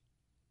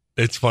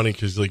 It's funny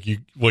because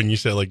when you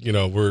say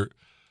we're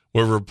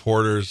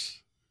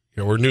reporters,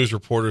 we're news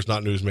reporters,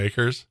 not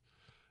newsmakers.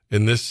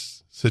 In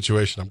this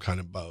situation, I'm kind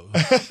of both.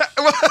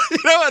 Well, you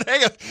know what?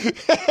 Hang on.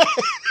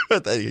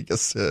 I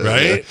guess,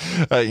 right?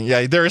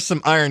 Yeah, there is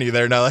some irony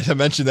there now that I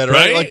mentioned that,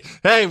 right? Like,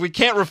 hey, we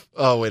can't.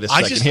 Oh, wait a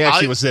second. He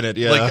actually was in it.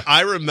 Yeah. Like,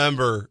 I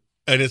remember,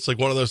 and it's like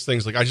one of those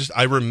things. Like,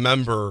 I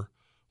remember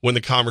when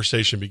the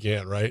conversation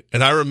began, right?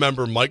 And I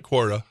remember Mike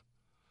Corda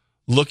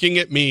looking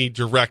at me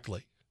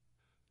directly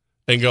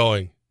and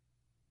going,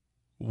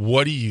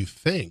 "What do you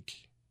think?"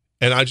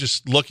 And I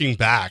just looking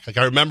back,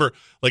 I remember,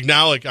 I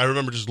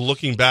remember just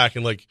looking back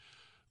and when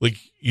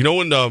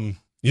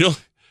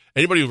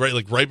anybody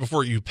right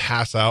before you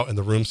pass out and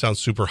the room sounds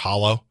super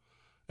hollow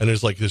and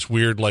there's like this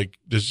weird,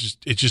 it's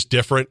just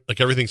different.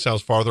 Like everything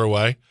sounds farther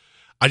away.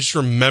 I just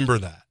remember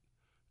that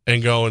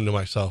and going to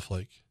myself,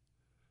 I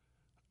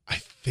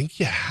think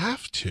you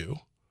have to,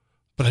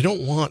 but I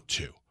don't want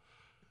to.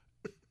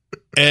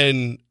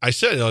 And I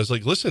said, I was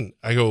like, listen,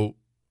 I go,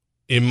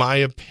 in my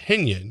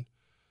opinion,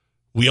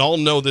 we all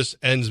know this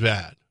ends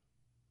bad,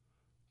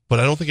 but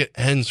I don't think it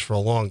ends for a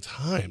long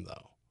time,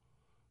 though.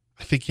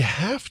 I think you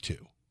have to.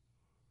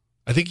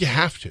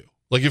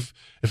 Like if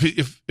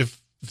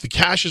the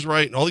cash is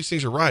right and all these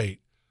things are right,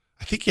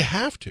 I think you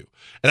have to.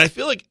 And I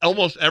feel like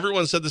almost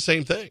everyone said the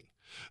same thing.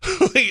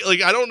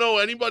 like I don't know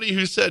anybody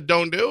who said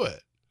don't do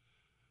it.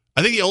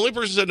 I think the only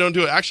person who said don't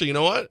do it. Actually, you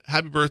know what?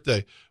 Happy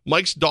birthday.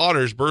 Mike's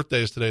daughter's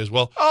birthday is today as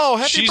well. Oh,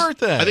 happy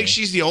birthday. I think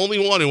she's the only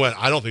one who went,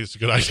 I don't think it's a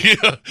good idea.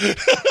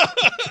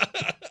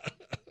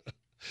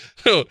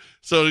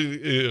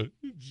 So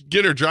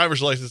get her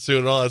driver's license soon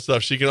and all that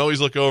stuff. She can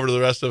always look over to the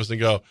rest of us and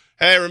go,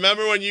 hey,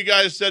 remember when you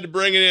guys said to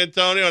bring in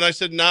Antonio and I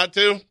said not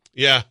to?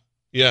 Yeah,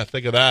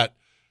 think of that.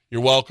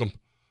 You're welcome.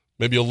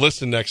 Maybe you'll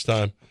listen next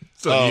time.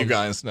 So you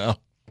guys know.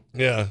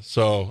 Yeah,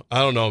 so I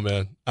don't know,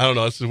 man. I don't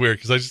know. This is weird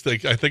because I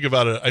think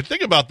about it. I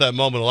think about that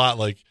moment a lot.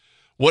 Like,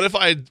 what if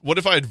I had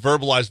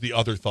verbalized the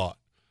other thought?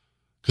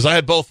 Because I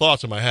had both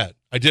thoughts in my head.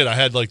 I did. I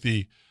had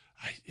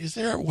is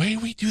there a way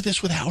we do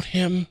this without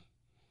him?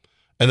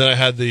 And then I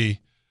had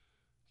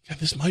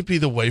this might be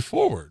the way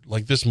forward.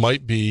 Like this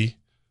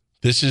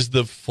is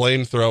the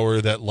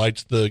flamethrower that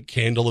lights the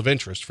candle of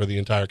interest for the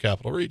entire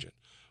capital region,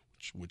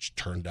 which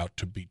turned out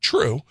to be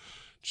true.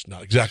 It's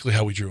not exactly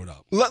how we drew it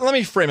up. Let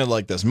me frame it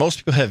like this. Most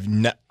people have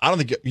I don't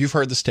think you've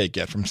heard this take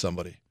yet from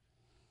somebody.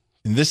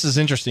 And this is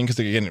interesting because,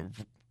 again,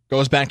 it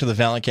goes back to the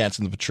ValleyCats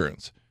and the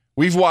Patroons.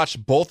 We've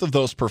watched both of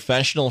those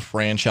professional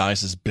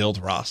franchises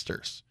build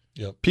rosters.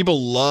 Yep.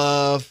 People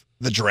love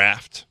the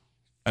draft.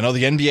 I know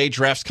the NBA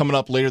draft's coming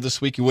up later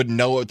this week. You wouldn't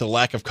know what the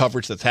lack of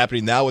coverage that's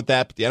happening now with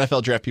that, but the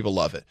NFL draft, people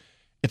love it.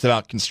 It's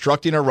about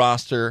constructing a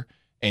roster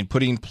and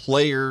putting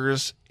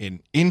players and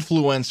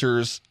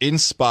influencers in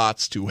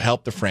spots to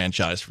help the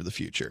franchise for the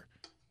future.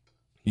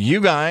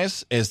 You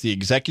guys, as the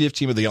executive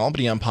team of the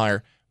Albany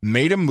Empire,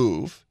 made a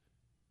move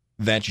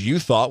that you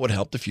thought would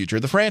help the future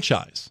of the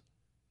franchise.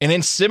 And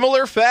in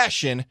similar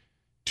fashion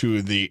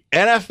to the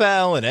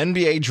NFL and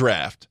NBA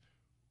draft,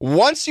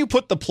 Once you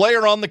put the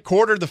player on the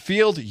court or the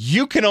field,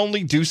 you can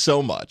only do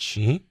so much.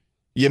 Mm-hmm.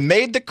 You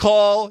made the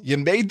call, you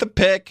made the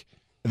pick,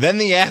 then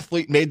the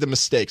athlete made the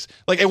mistakes.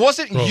 Like, it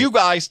wasn't you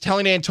guys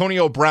telling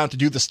Antonio Brown to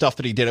do the stuff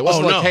that he did. It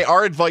wasn't hey,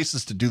 our advice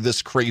is to do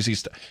this crazy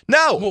stuff.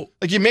 No.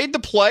 Like, you made the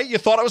play, you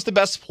thought it was the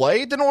best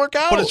play, it didn't work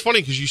out. But it's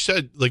funny because you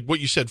said, like, what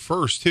you said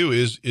first, too,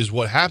 is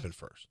what happened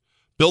first.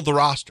 Build the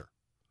roster.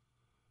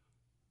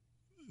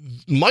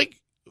 Mike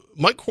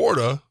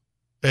Korda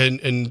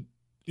and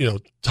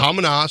Tom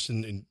Menas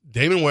and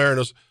Damon Ware and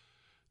those,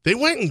 they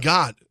went and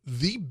got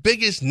the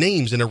biggest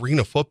names in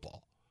arena football.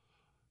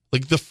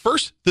 Like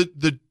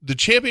the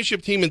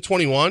championship team in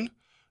 21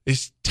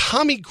 is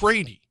Tommy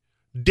Grady,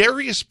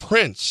 Darius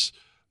Prince,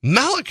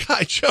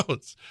 Malachi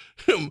Jones,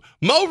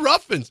 Mo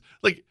Ruffins,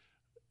 like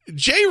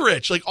Jay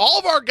Rich, like all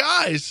of our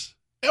guys.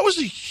 That was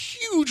a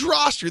huge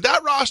roster.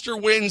 That roster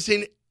wins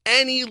in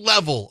any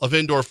level of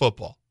indoor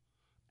football.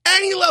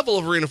 Any level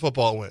of arena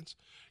football wins.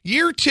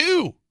 Year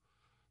 2,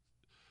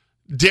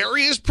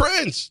 Darius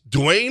Prince,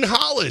 Dwayne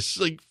Hollis,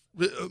 like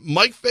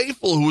Mike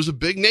Faithful, who was a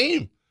big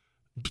name.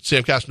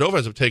 Sam Casanova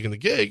ends up taking the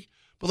gig.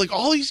 But like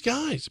all these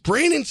guys,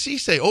 Brandon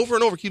Cisse over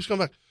and over keeps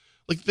coming back.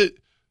 Like the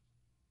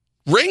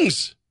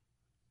rings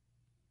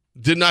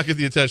did not get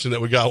the attention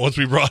that we got once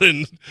we brought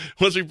in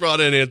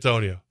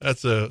Antonio.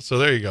 So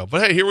there you go.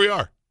 But hey, here we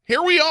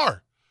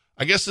are.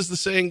 I guess as the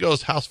saying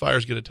goes, house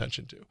fires get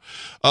attention too.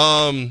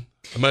 I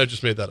might have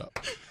just made that up.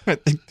 I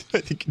think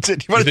I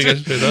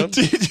just made that up?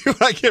 Do you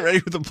want to get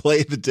ready with the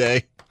play of the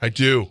day? I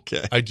do.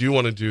 Okay. I do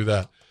want to do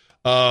that.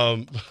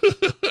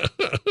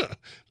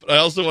 But I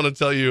also want to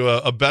tell you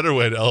a better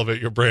way to elevate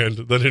your brand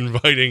than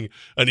inviting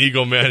an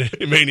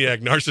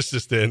egomaniac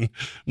narcissist in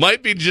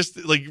might be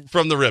just like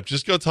from the rip.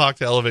 Just go talk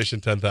to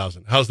Elevation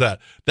 10,000. How's that?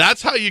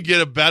 That's how you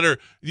get a better.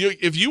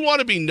 If you want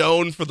to be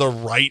known for the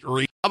right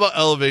reason, how about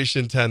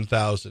Elevation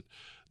 10,000?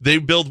 They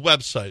build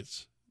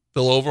websites.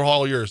 They'll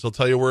overhaul yours. They'll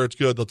tell you where it's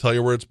good. They'll tell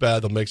you where it's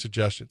bad. They'll make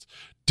suggestions.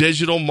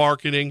 Digital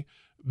marketing,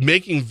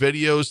 making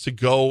videos to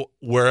go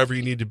wherever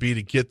you need to be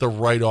to get the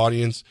right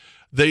audience.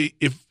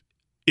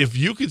 If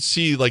you could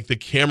see like the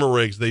camera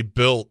rigs they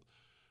built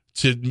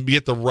to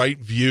get the right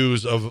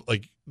views of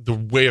like the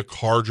way a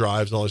car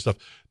drives and all this stuff,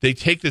 they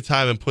take the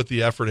time and put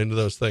the effort into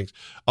those things.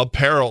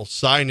 Apparel,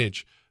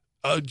 signage,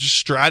 just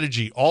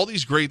strategy, all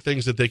these great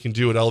things that they can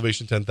do at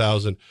Elevation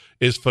 10,000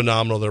 is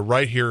phenomenal. They're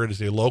right here. It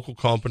is a local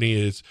company.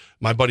 It's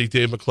my buddy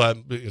Dave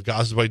McClett,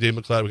 Gaza's buddy Dave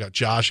McClett. We got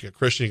Josh, we got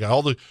Christian, you got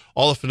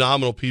all the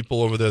phenomenal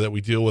people over there that we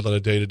deal with on a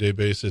day-to-day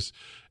basis.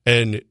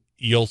 And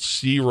you'll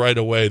see right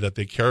away that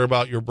they care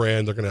about your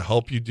brand. They're going to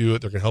help you do it.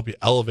 They're going to help you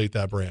elevate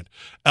that brand.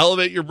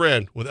 Elevate your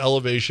brand with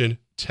Elevation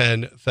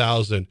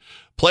 10,000.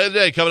 Play of the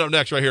day coming up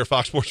next right here at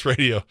Fox Sports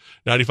Radio,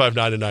 95.9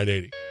 and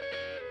 980.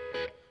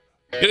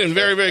 Getting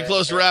very, very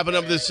close to wrapping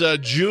up this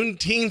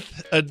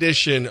Juneteenth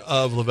edition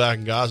of Levac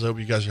and Gaza. I hope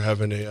you guys are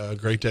having a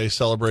great day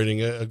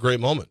celebrating a great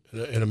moment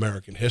in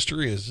American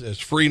history as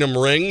freedom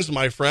rings,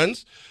 my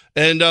friends.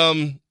 And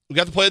we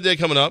got the play of the day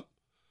coming up,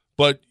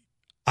 but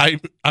I'm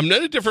in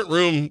a different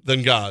room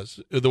than Gaz,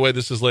 the way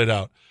this is laid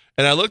out.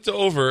 And I looked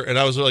over and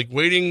I was like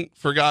waiting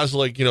for Gaz to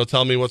like,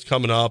 tell me what's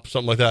coming up,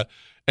 something like that.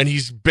 And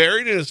he's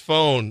buried in his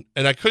phone.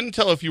 And I couldn't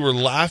tell if you were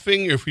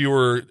laughing or if you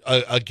were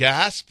a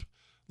gasp.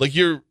 Like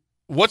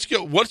what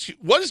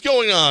is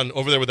going on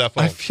over there with that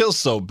phone? I feel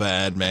so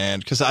bad, man,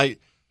 because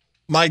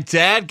my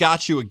dad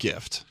got you a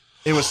gift.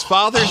 It was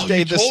Father's Day.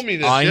 You told me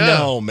this. I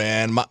know,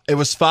 man. It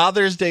was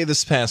Father's Day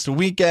this past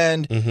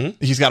weekend.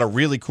 Mm-hmm. He's got a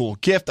really cool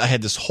gift. I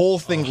had this whole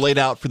thing laid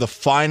out for the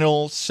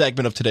final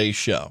segment of today's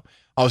show.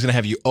 I was going to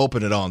have you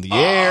open it on the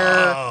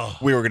air.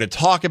 We were going to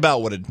talk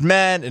about what it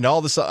meant and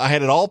all this. I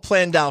had it all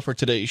planned out for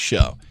today's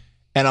show.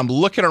 And I'm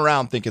looking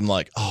around thinking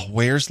like,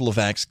 where's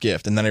Levac's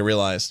gift? And then I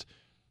realized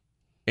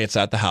it's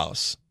at the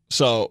house.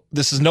 So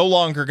this is no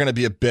longer going to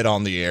be a bit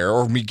on the air,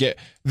 or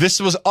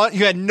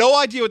you had no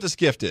idea what this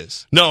gift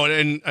is. No,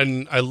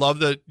 and I love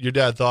that your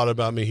dad thought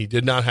about me. He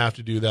did not have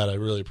to do that. I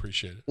really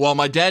appreciate it. Well,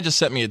 my dad just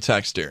sent me a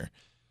text here,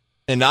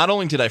 and not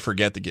only did I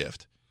forget the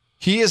gift,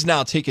 he has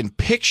now taken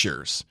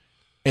pictures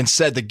and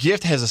said the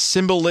gift has a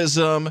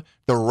symbolism.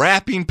 The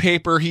wrapping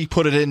paper he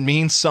put it in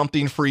means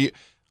something for you.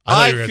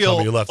 I feel tell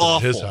me you left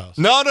awful. It at his house.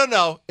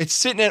 No. It's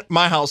sitting at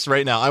my house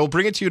right now. I will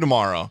bring it to you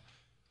tomorrow,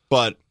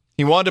 but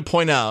he wanted to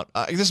point out,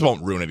 this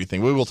won't ruin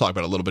anything. We will talk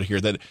about it a little bit here,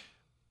 that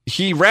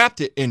he wrapped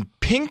it in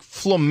pink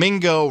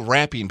flamingo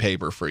wrapping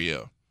paper for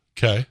you.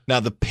 Okay. Now,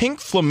 the pink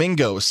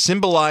flamingo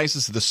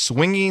symbolizes the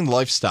swinging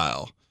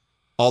lifestyle.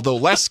 Although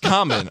less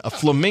common, a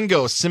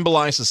flamingo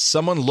symbolizes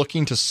someone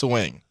looking to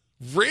swing.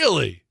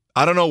 Really?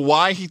 I don't know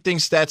why he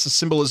thinks that's a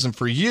symbolism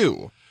for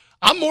you.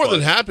 I'm more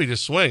than happy to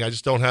swing. I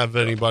just don't have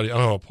anybody. I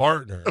don't have a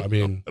partner. I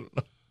mean...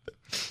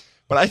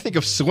 When I think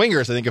of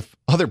swingers, I think of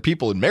other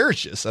people in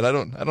marriages, and I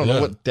don't know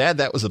what dad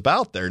that was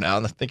about there. Now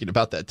I'm thinking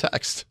about that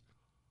text.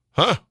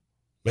 Huh?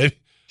 Maybe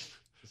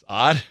it's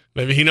odd.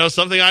 Maybe he knows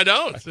something I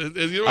don't.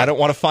 I don't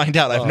want to find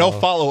out. I have no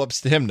follow-ups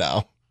to him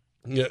now.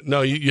 Yeah,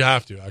 no, you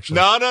have to actually.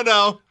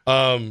 No.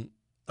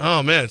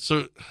 Oh man,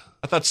 so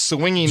I thought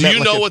swinging. Do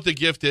you know what the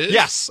gift is?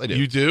 Yes, I do.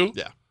 You do?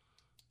 Yeah.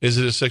 Is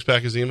it a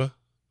six-pack of Zima?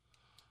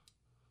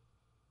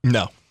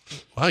 No.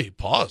 Wow, you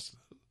paused.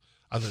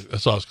 I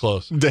saw it was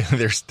close.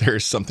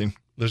 There's something.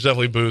 There's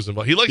definitely booze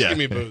involved. He likes to give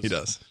me booze. He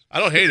does. I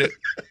don't hate it.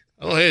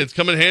 It's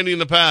come in handy in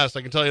the past.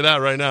 I can tell you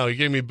that right now. He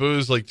gave me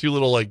booze, like 2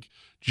 little like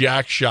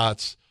Jack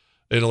shots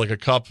in like a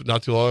cup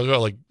not too long ago,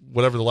 like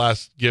whatever the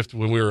last gift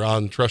when we were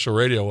on terrestrial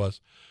radio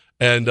was.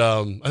 And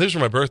I think it was for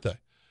my birthday.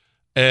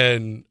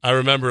 And I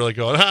remember like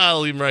going, I'll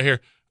leave them right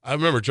here. I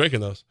remember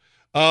drinking those.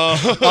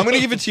 I'm going to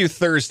give it to you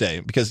Thursday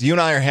because you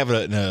and I are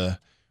having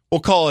we'll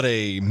call it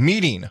a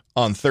meeting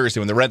on Thursday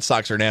when the Red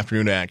Sox are in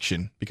afternoon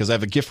action because I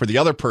have a gift for the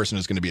other person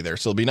who's going to be there.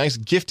 So it'll be nice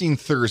gifting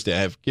Thursday.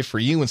 I have a gift for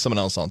you and someone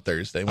else on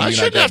Thursday. I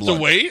shouldn't have to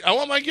wait. I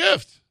want my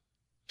gift.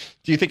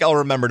 Do you think I'll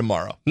remember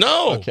tomorrow?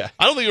 No. Okay.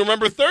 I don't think you'll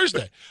remember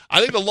Thursday.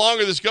 I think the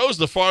longer this goes,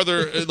 the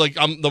farther,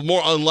 the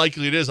more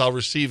unlikely it is I'll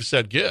receive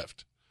said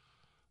gift,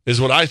 is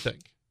what I think.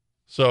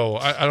 So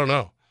I don't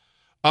know.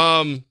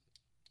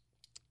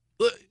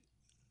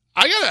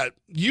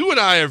 You and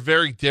I are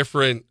very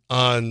different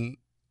on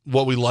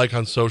what we like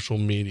on social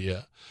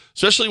media,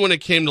 especially when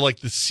it came to like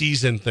the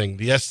season thing,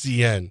 the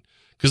SZN.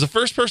 Because the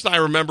first person I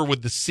remember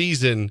with the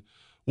season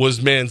was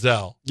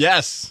Manziel.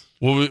 Yes.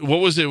 What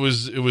was it?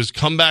 It was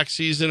comeback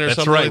season or That's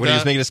something right, like when that? he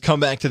was making his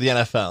comeback to the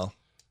NFL.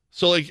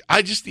 So like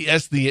the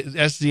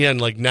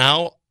SZN, like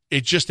now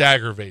it just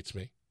aggravates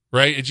me,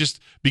 right? It just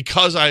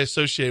because I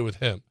associate with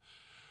him.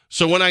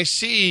 So when I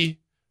see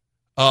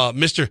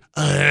Mr.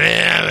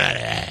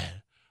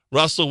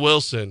 Russell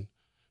Wilson,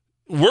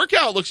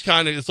 workout looks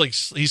it's like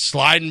he's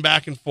sliding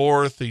back and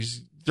forth.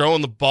 He's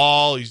throwing the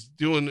ball. He's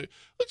doing,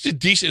 looks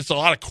decent. It's a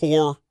lot of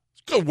core.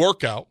 It's a good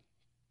workout.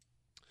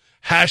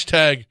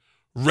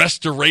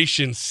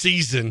 #restoration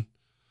season.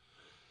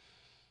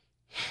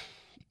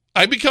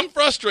 I become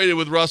frustrated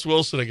with Russ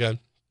Wilson again.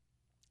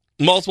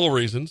 Multiple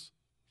reasons.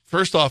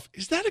 First off,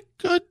 is that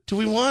do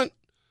we want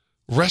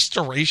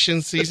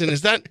restoration season?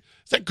 Is that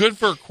good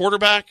for a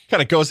quarterback?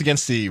 Kind of goes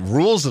against the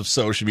rules of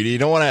social media. You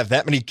don't want to have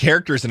that many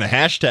characters in a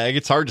hashtag.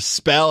 It's hard to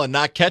spell and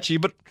not catchy,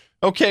 but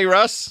okay,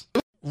 Russ.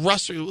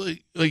 Russ,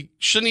 like,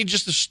 shouldn't he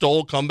just have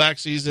stole comeback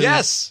season?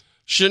 Yes.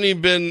 Shouldn't he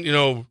have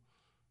been,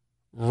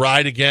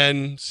 ride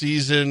again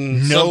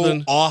season? No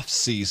something? off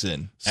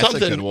season. That's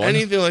Something, a good one.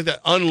 anything like that.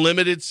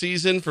 Unlimited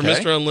season for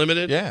Okay. Mr.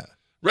 Unlimited. Yeah.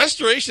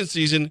 Restoration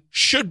season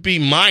should be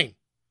mine.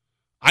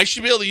 I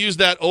should be able to use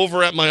that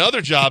over at my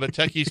other job at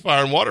Tech East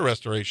Fire and Water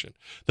Restoration.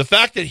 The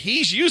fact that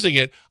he's using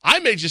it, I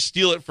may just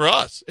steal it for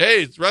us.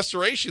 Hey, it's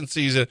restoration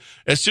season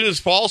as soon as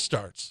fall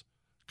starts,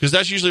 because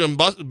that's usually when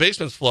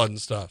basements flood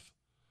and stuff.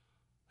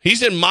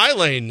 He's in my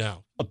lane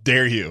now. How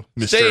dare you,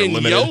 Mr. Stay in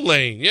Unlimited. your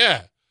lane,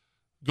 yeah.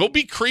 Go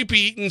be creepy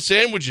eating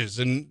sandwiches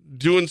and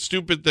doing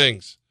stupid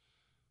things.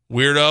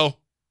 Weirdo.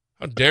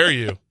 How dare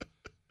you?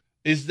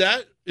 Is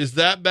that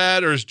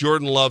bad, or is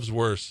Jordan Love's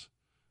worse?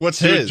 What's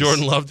See what his?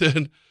 Jordan Love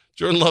did?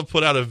 Jordan Love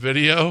put out a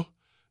video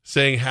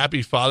saying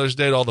Happy Father's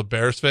Day to all the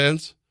Bears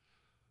fans,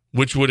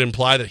 which would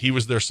imply that he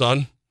was their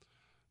son,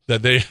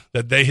 that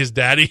they his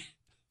daddy.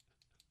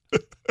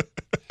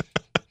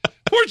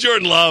 Poor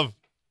Jordan Love.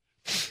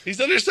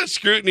 He's under such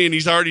scrutiny and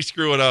he's already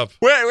screwing up.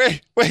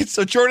 Wait.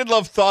 So Jordan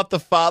Love thought the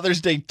Father's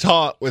Day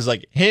taunt was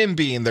like him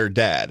being their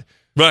dad.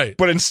 Right.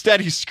 But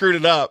instead he screwed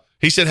it up.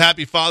 He said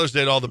Happy Father's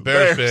Day to all the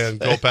Bears fans.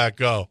 Go Pack,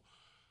 go.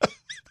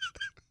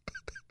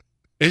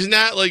 Isn't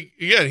that like,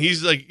 again,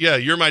 he's like, yeah,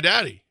 you're my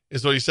daddy,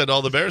 is what he said to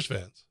all the Bears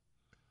fans.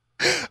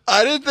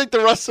 I didn't think the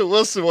Russell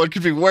Wilson one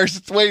could be worse.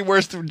 It's way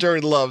worse than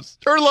Jordan Love's.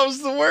 Jordan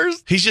Love's the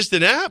worst. He's just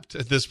inept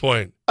at this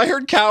point. I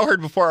heard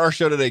Cowherd before our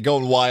show today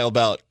going wild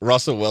about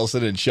Russell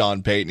Wilson and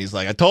Sean Payton. He's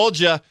like, I told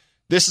you,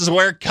 this is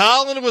where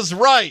Colin was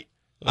right.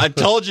 I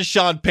told you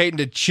Sean Payton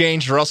had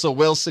changed Russell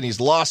Wilson. He's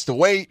lost the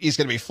weight. He's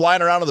going to be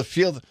flying around on the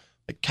field.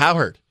 Like,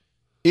 Cowherd,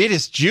 it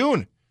is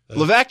June.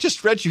 Levac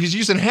just read you. He's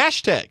using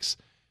hashtags.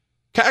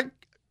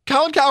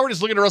 Colin Cowherd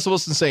is looking at Russell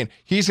Wilson saying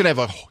he's going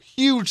to have a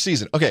huge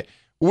season. Okay,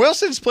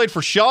 Wilson's played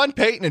for Sean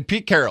Payton and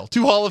Pete Carroll,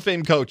 2 Hall of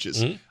Fame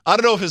coaches. Mm-hmm. I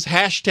don't know if his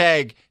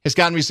hashtag has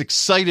gotten me as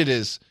excited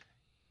as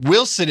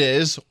Wilson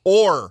is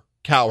or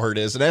Cowherd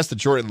is. And that's the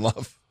Jordan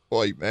Love.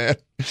 Boy, man.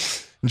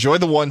 Enjoy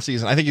the one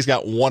season. I think he's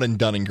got one and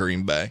done in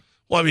Green Bay.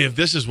 Well, I mean, if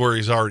this is where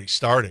he's already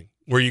starting,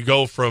 where you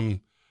go from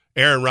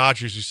Aaron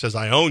Rodgers, who says,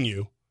 I own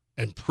you,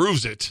 and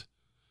proves it,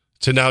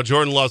 to now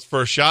Jordan Love's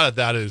first shot at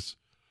that is,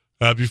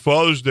 Happy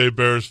Father's Day,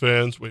 Bears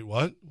fans. Wait,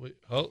 what? Wait,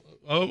 oh,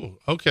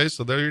 okay,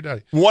 so there your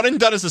daddy. One and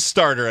done as a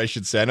starter, I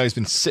should say. I know he's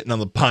been sitting on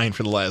the pine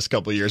for the last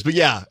couple of years, but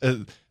yeah.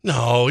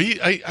 No,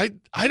 I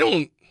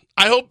don't.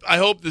 I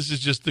hope this is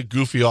just the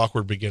goofy,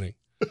 awkward beginning.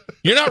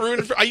 You're not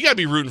rooting for. You got to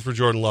be rooting for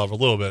Jordan Love a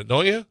little bit,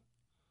 don't you?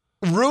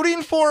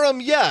 Rooting for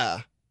him,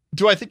 yeah.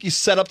 Do I think he's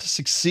set up to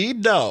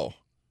succeed? No.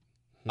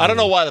 I don't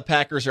know why the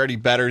Packers are any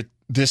better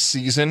this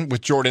season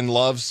with Jordan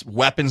Love's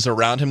weapons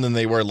around him than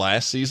they were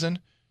last season.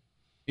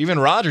 Even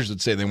Rodgers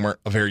would say they weren't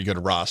a very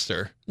good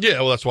roster. Yeah,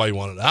 well, that's why he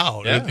wanted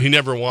out. Yeah. He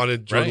never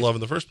wanted Jordan Love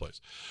in the first place.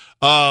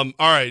 All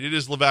right, it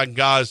is Levac and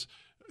Gaz.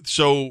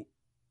 So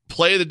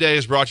play of the day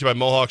is brought to you by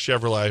Mohawk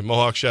Chevrolet.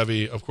 Mohawk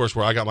Chevy, of course,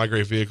 where I got my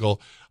great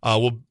vehicle.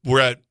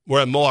 We're at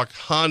Mohawk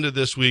Honda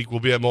this week. We'll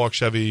be at Mohawk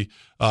Chevy.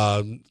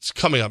 It's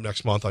coming up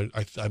next month,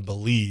 I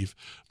believe.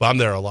 But I'm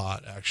there a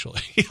lot,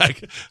 actually.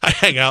 I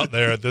hang out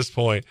there at this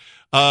point.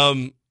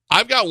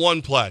 I've got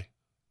one play.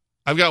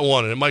 I've got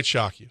one, and it might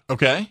shock you.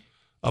 Okay.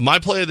 My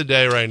play of the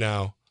day right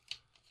now,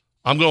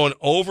 I'm going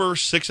over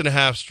 6.5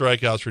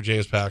 strikeouts for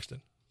James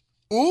Paxton.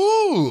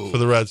 Ooh. For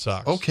the Red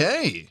Sox.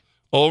 Okay.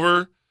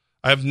 Over.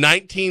 I have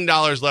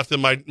 $19 left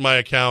in my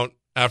account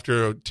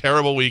after a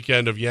terrible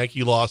weekend of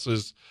Yankee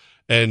losses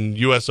and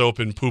U.S.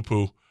 Open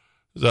poo-poo.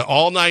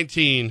 All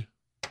 19,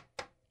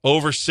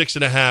 over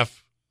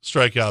 6.5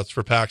 strikeouts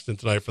for Paxton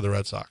tonight for the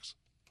Red Sox.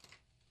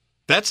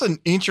 That's an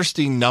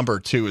interesting number,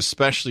 too,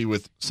 especially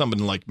with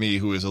someone like me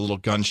who is a little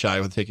gun-shy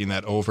with taking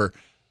that over.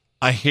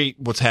 I hate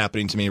what's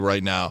happening to me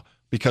right now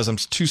because I'm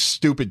too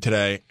stupid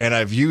today, and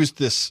I've used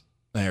this.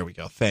 There we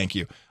go. Thank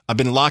you. I've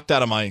been locked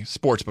out of my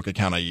sportsbook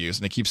account I use,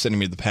 and it keeps sending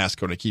me the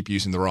passcode. I keep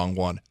using the wrong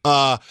one.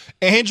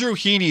 Andrew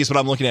Heaney is what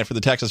I'm looking at for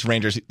the Texas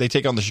Rangers. They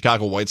take on the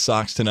Chicago White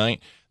Sox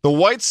tonight. The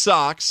White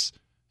Sox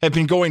have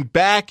been going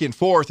back and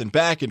forth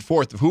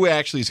of who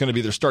actually is going to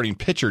be their starting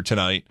pitcher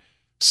tonight.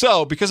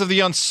 So, because of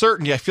the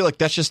uncertainty, I feel like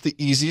that's just the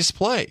easiest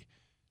play.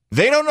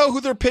 They don't know who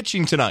they're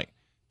pitching tonight.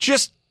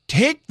 Just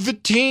take the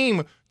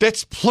team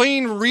that's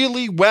playing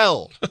really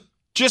well.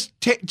 Just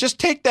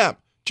take them.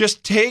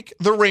 Just take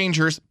the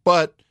Rangers,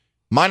 but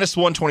minus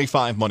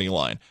 125 money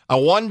line. I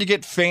wanted to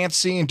get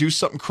fancy and do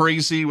something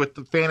crazy with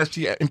the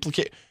fantasy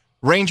implicate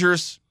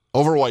Rangers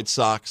over White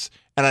Sox,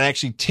 and I'd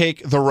actually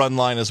take the run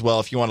line as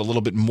well if you want a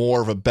little bit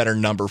more of a better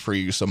number for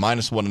you. So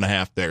minus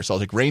 1.5 there. So I'll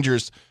take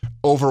Rangers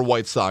over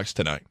White Sox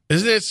tonight.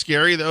 Isn't it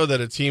scary, though, that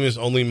a team is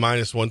only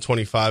minus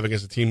 125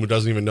 against a team who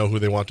doesn't even know who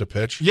they want to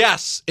pitch?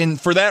 Yes, and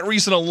for that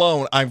reason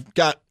alone, I've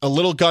got a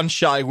little gun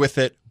shy with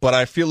it, but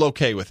I feel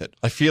okay with it.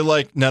 I feel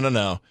like,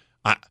 no.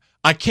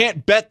 I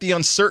can't bet the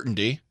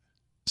uncertainty,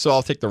 so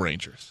I'll take the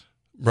Rangers.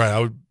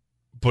 Right,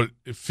 but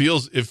it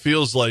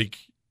feels like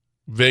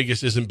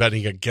Vegas isn't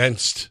betting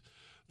against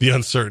the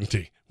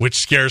uncertainty, which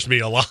scares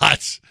me a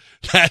lot.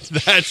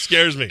 That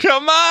scares me.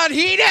 Come on,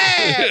 Heater!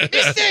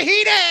 Mr.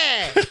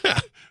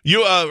 Heater!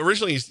 You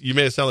originally you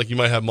made it sound like you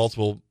might have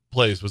multiple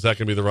plays. Was that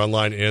going to be the run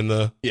line and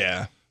the?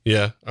 Yeah.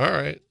 All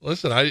right.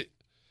 Listen, I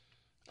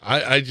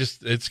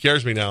just it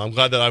scares me now. I'm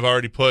glad that I've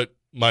already put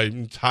my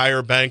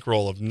entire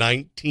bankroll of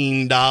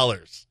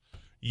 $19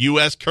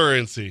 U.S.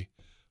 currency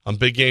on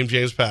big game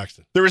James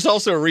Paxton. There was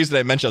also a reason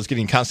I mentioned I was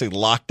getting constantly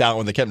locked out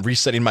when they kept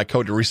resetting my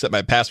code to reset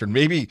my password.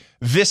 Maybe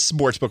this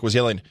sportsbook was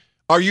yelling,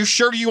 "Are you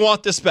sure you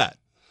want this bet?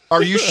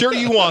 Are you sure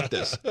you want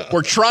this?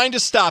 We're trying to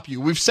stop you.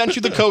 We've sent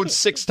you the code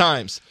 6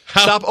 times.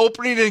 Stop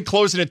opening it and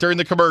closing it during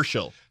the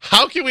commercial.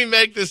 How can we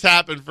make this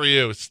happen for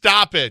you?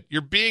 Stop it.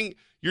 You're doing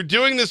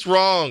this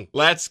wrong.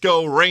 Let's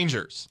go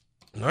Rangers."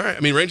 All right. I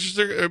mean, Rangers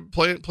are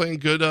playing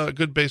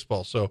good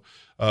baseball. So,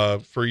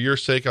 for your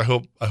sake, I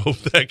hope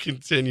that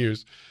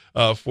continues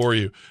for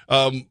you.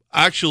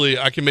 Actually,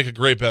 I can make a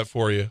great bet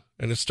for you,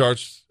 and it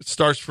starts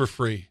for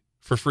free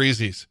for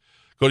freezies.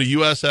 Go to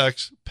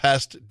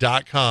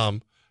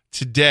usxpest.com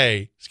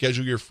today.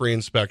 Schedule your free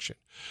inspection.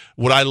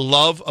 What I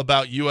love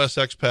about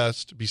USX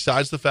Pest,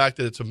 besides the fact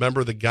that it's a member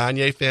of the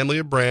Gagne family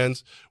of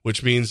brands,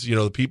 which means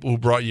the people who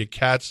brought you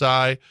Cat's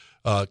Eye,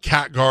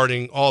 cat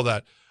guarding, all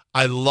that.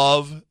 I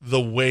love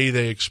the way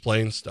they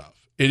explain stuff.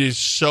 It is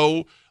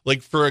so,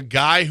 like, for a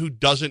guy who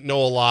doesn't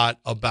know a lot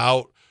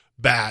about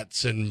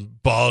bats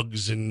and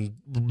bugs and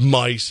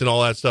mice and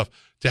all that stuff,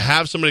 to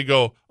have somebody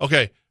go,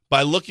 okay,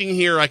 by looking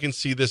here, I can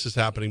see this is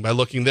happening. By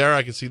looking there,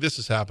 I can see this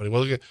is happening.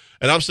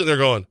 And I'm sitting there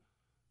going,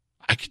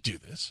 I could do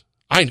this.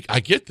 I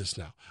get this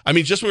now. I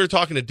mean, just when we were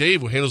talking to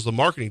Dave, who handles the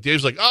marketing,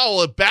 Dave's like, oh,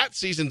 well, the bat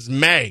season's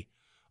May.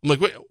 I'm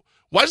like, wait,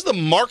 why does the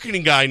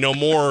marketing guy know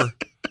more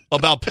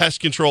about pest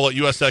control at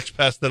USX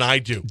Pest than I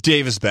do?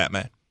 Dave is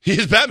Batman. He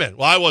is Batman.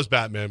 Well, I was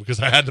Batman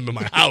because I had them in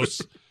my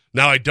house.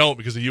 Now I don't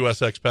because of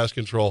USX Pest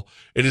Control.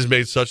 It has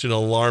made such an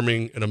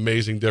alarming and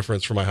amazing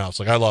difference for my house.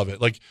 Like, I love it.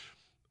 Like,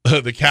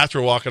 the cats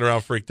were walking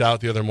around freaked out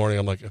the other morning.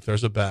 I'm like, if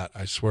there's a bat,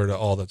 I swear to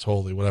all that's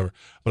holy, whatever.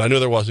 But I knew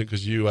there wasn't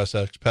because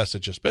USX Pest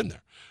had just been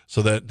there.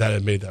 So that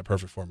had made that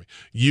perfect for me.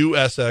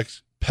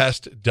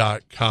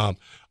 USXPest.com.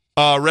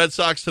 Red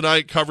Sox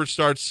tonight. Coverage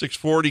starts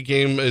 6:40.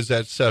 Game is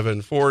at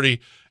 7:40.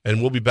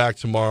 And we'll be back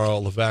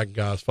tomorrow. Levac and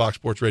Goss, Fox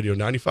Sports Radio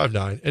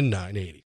 95.9 and 980.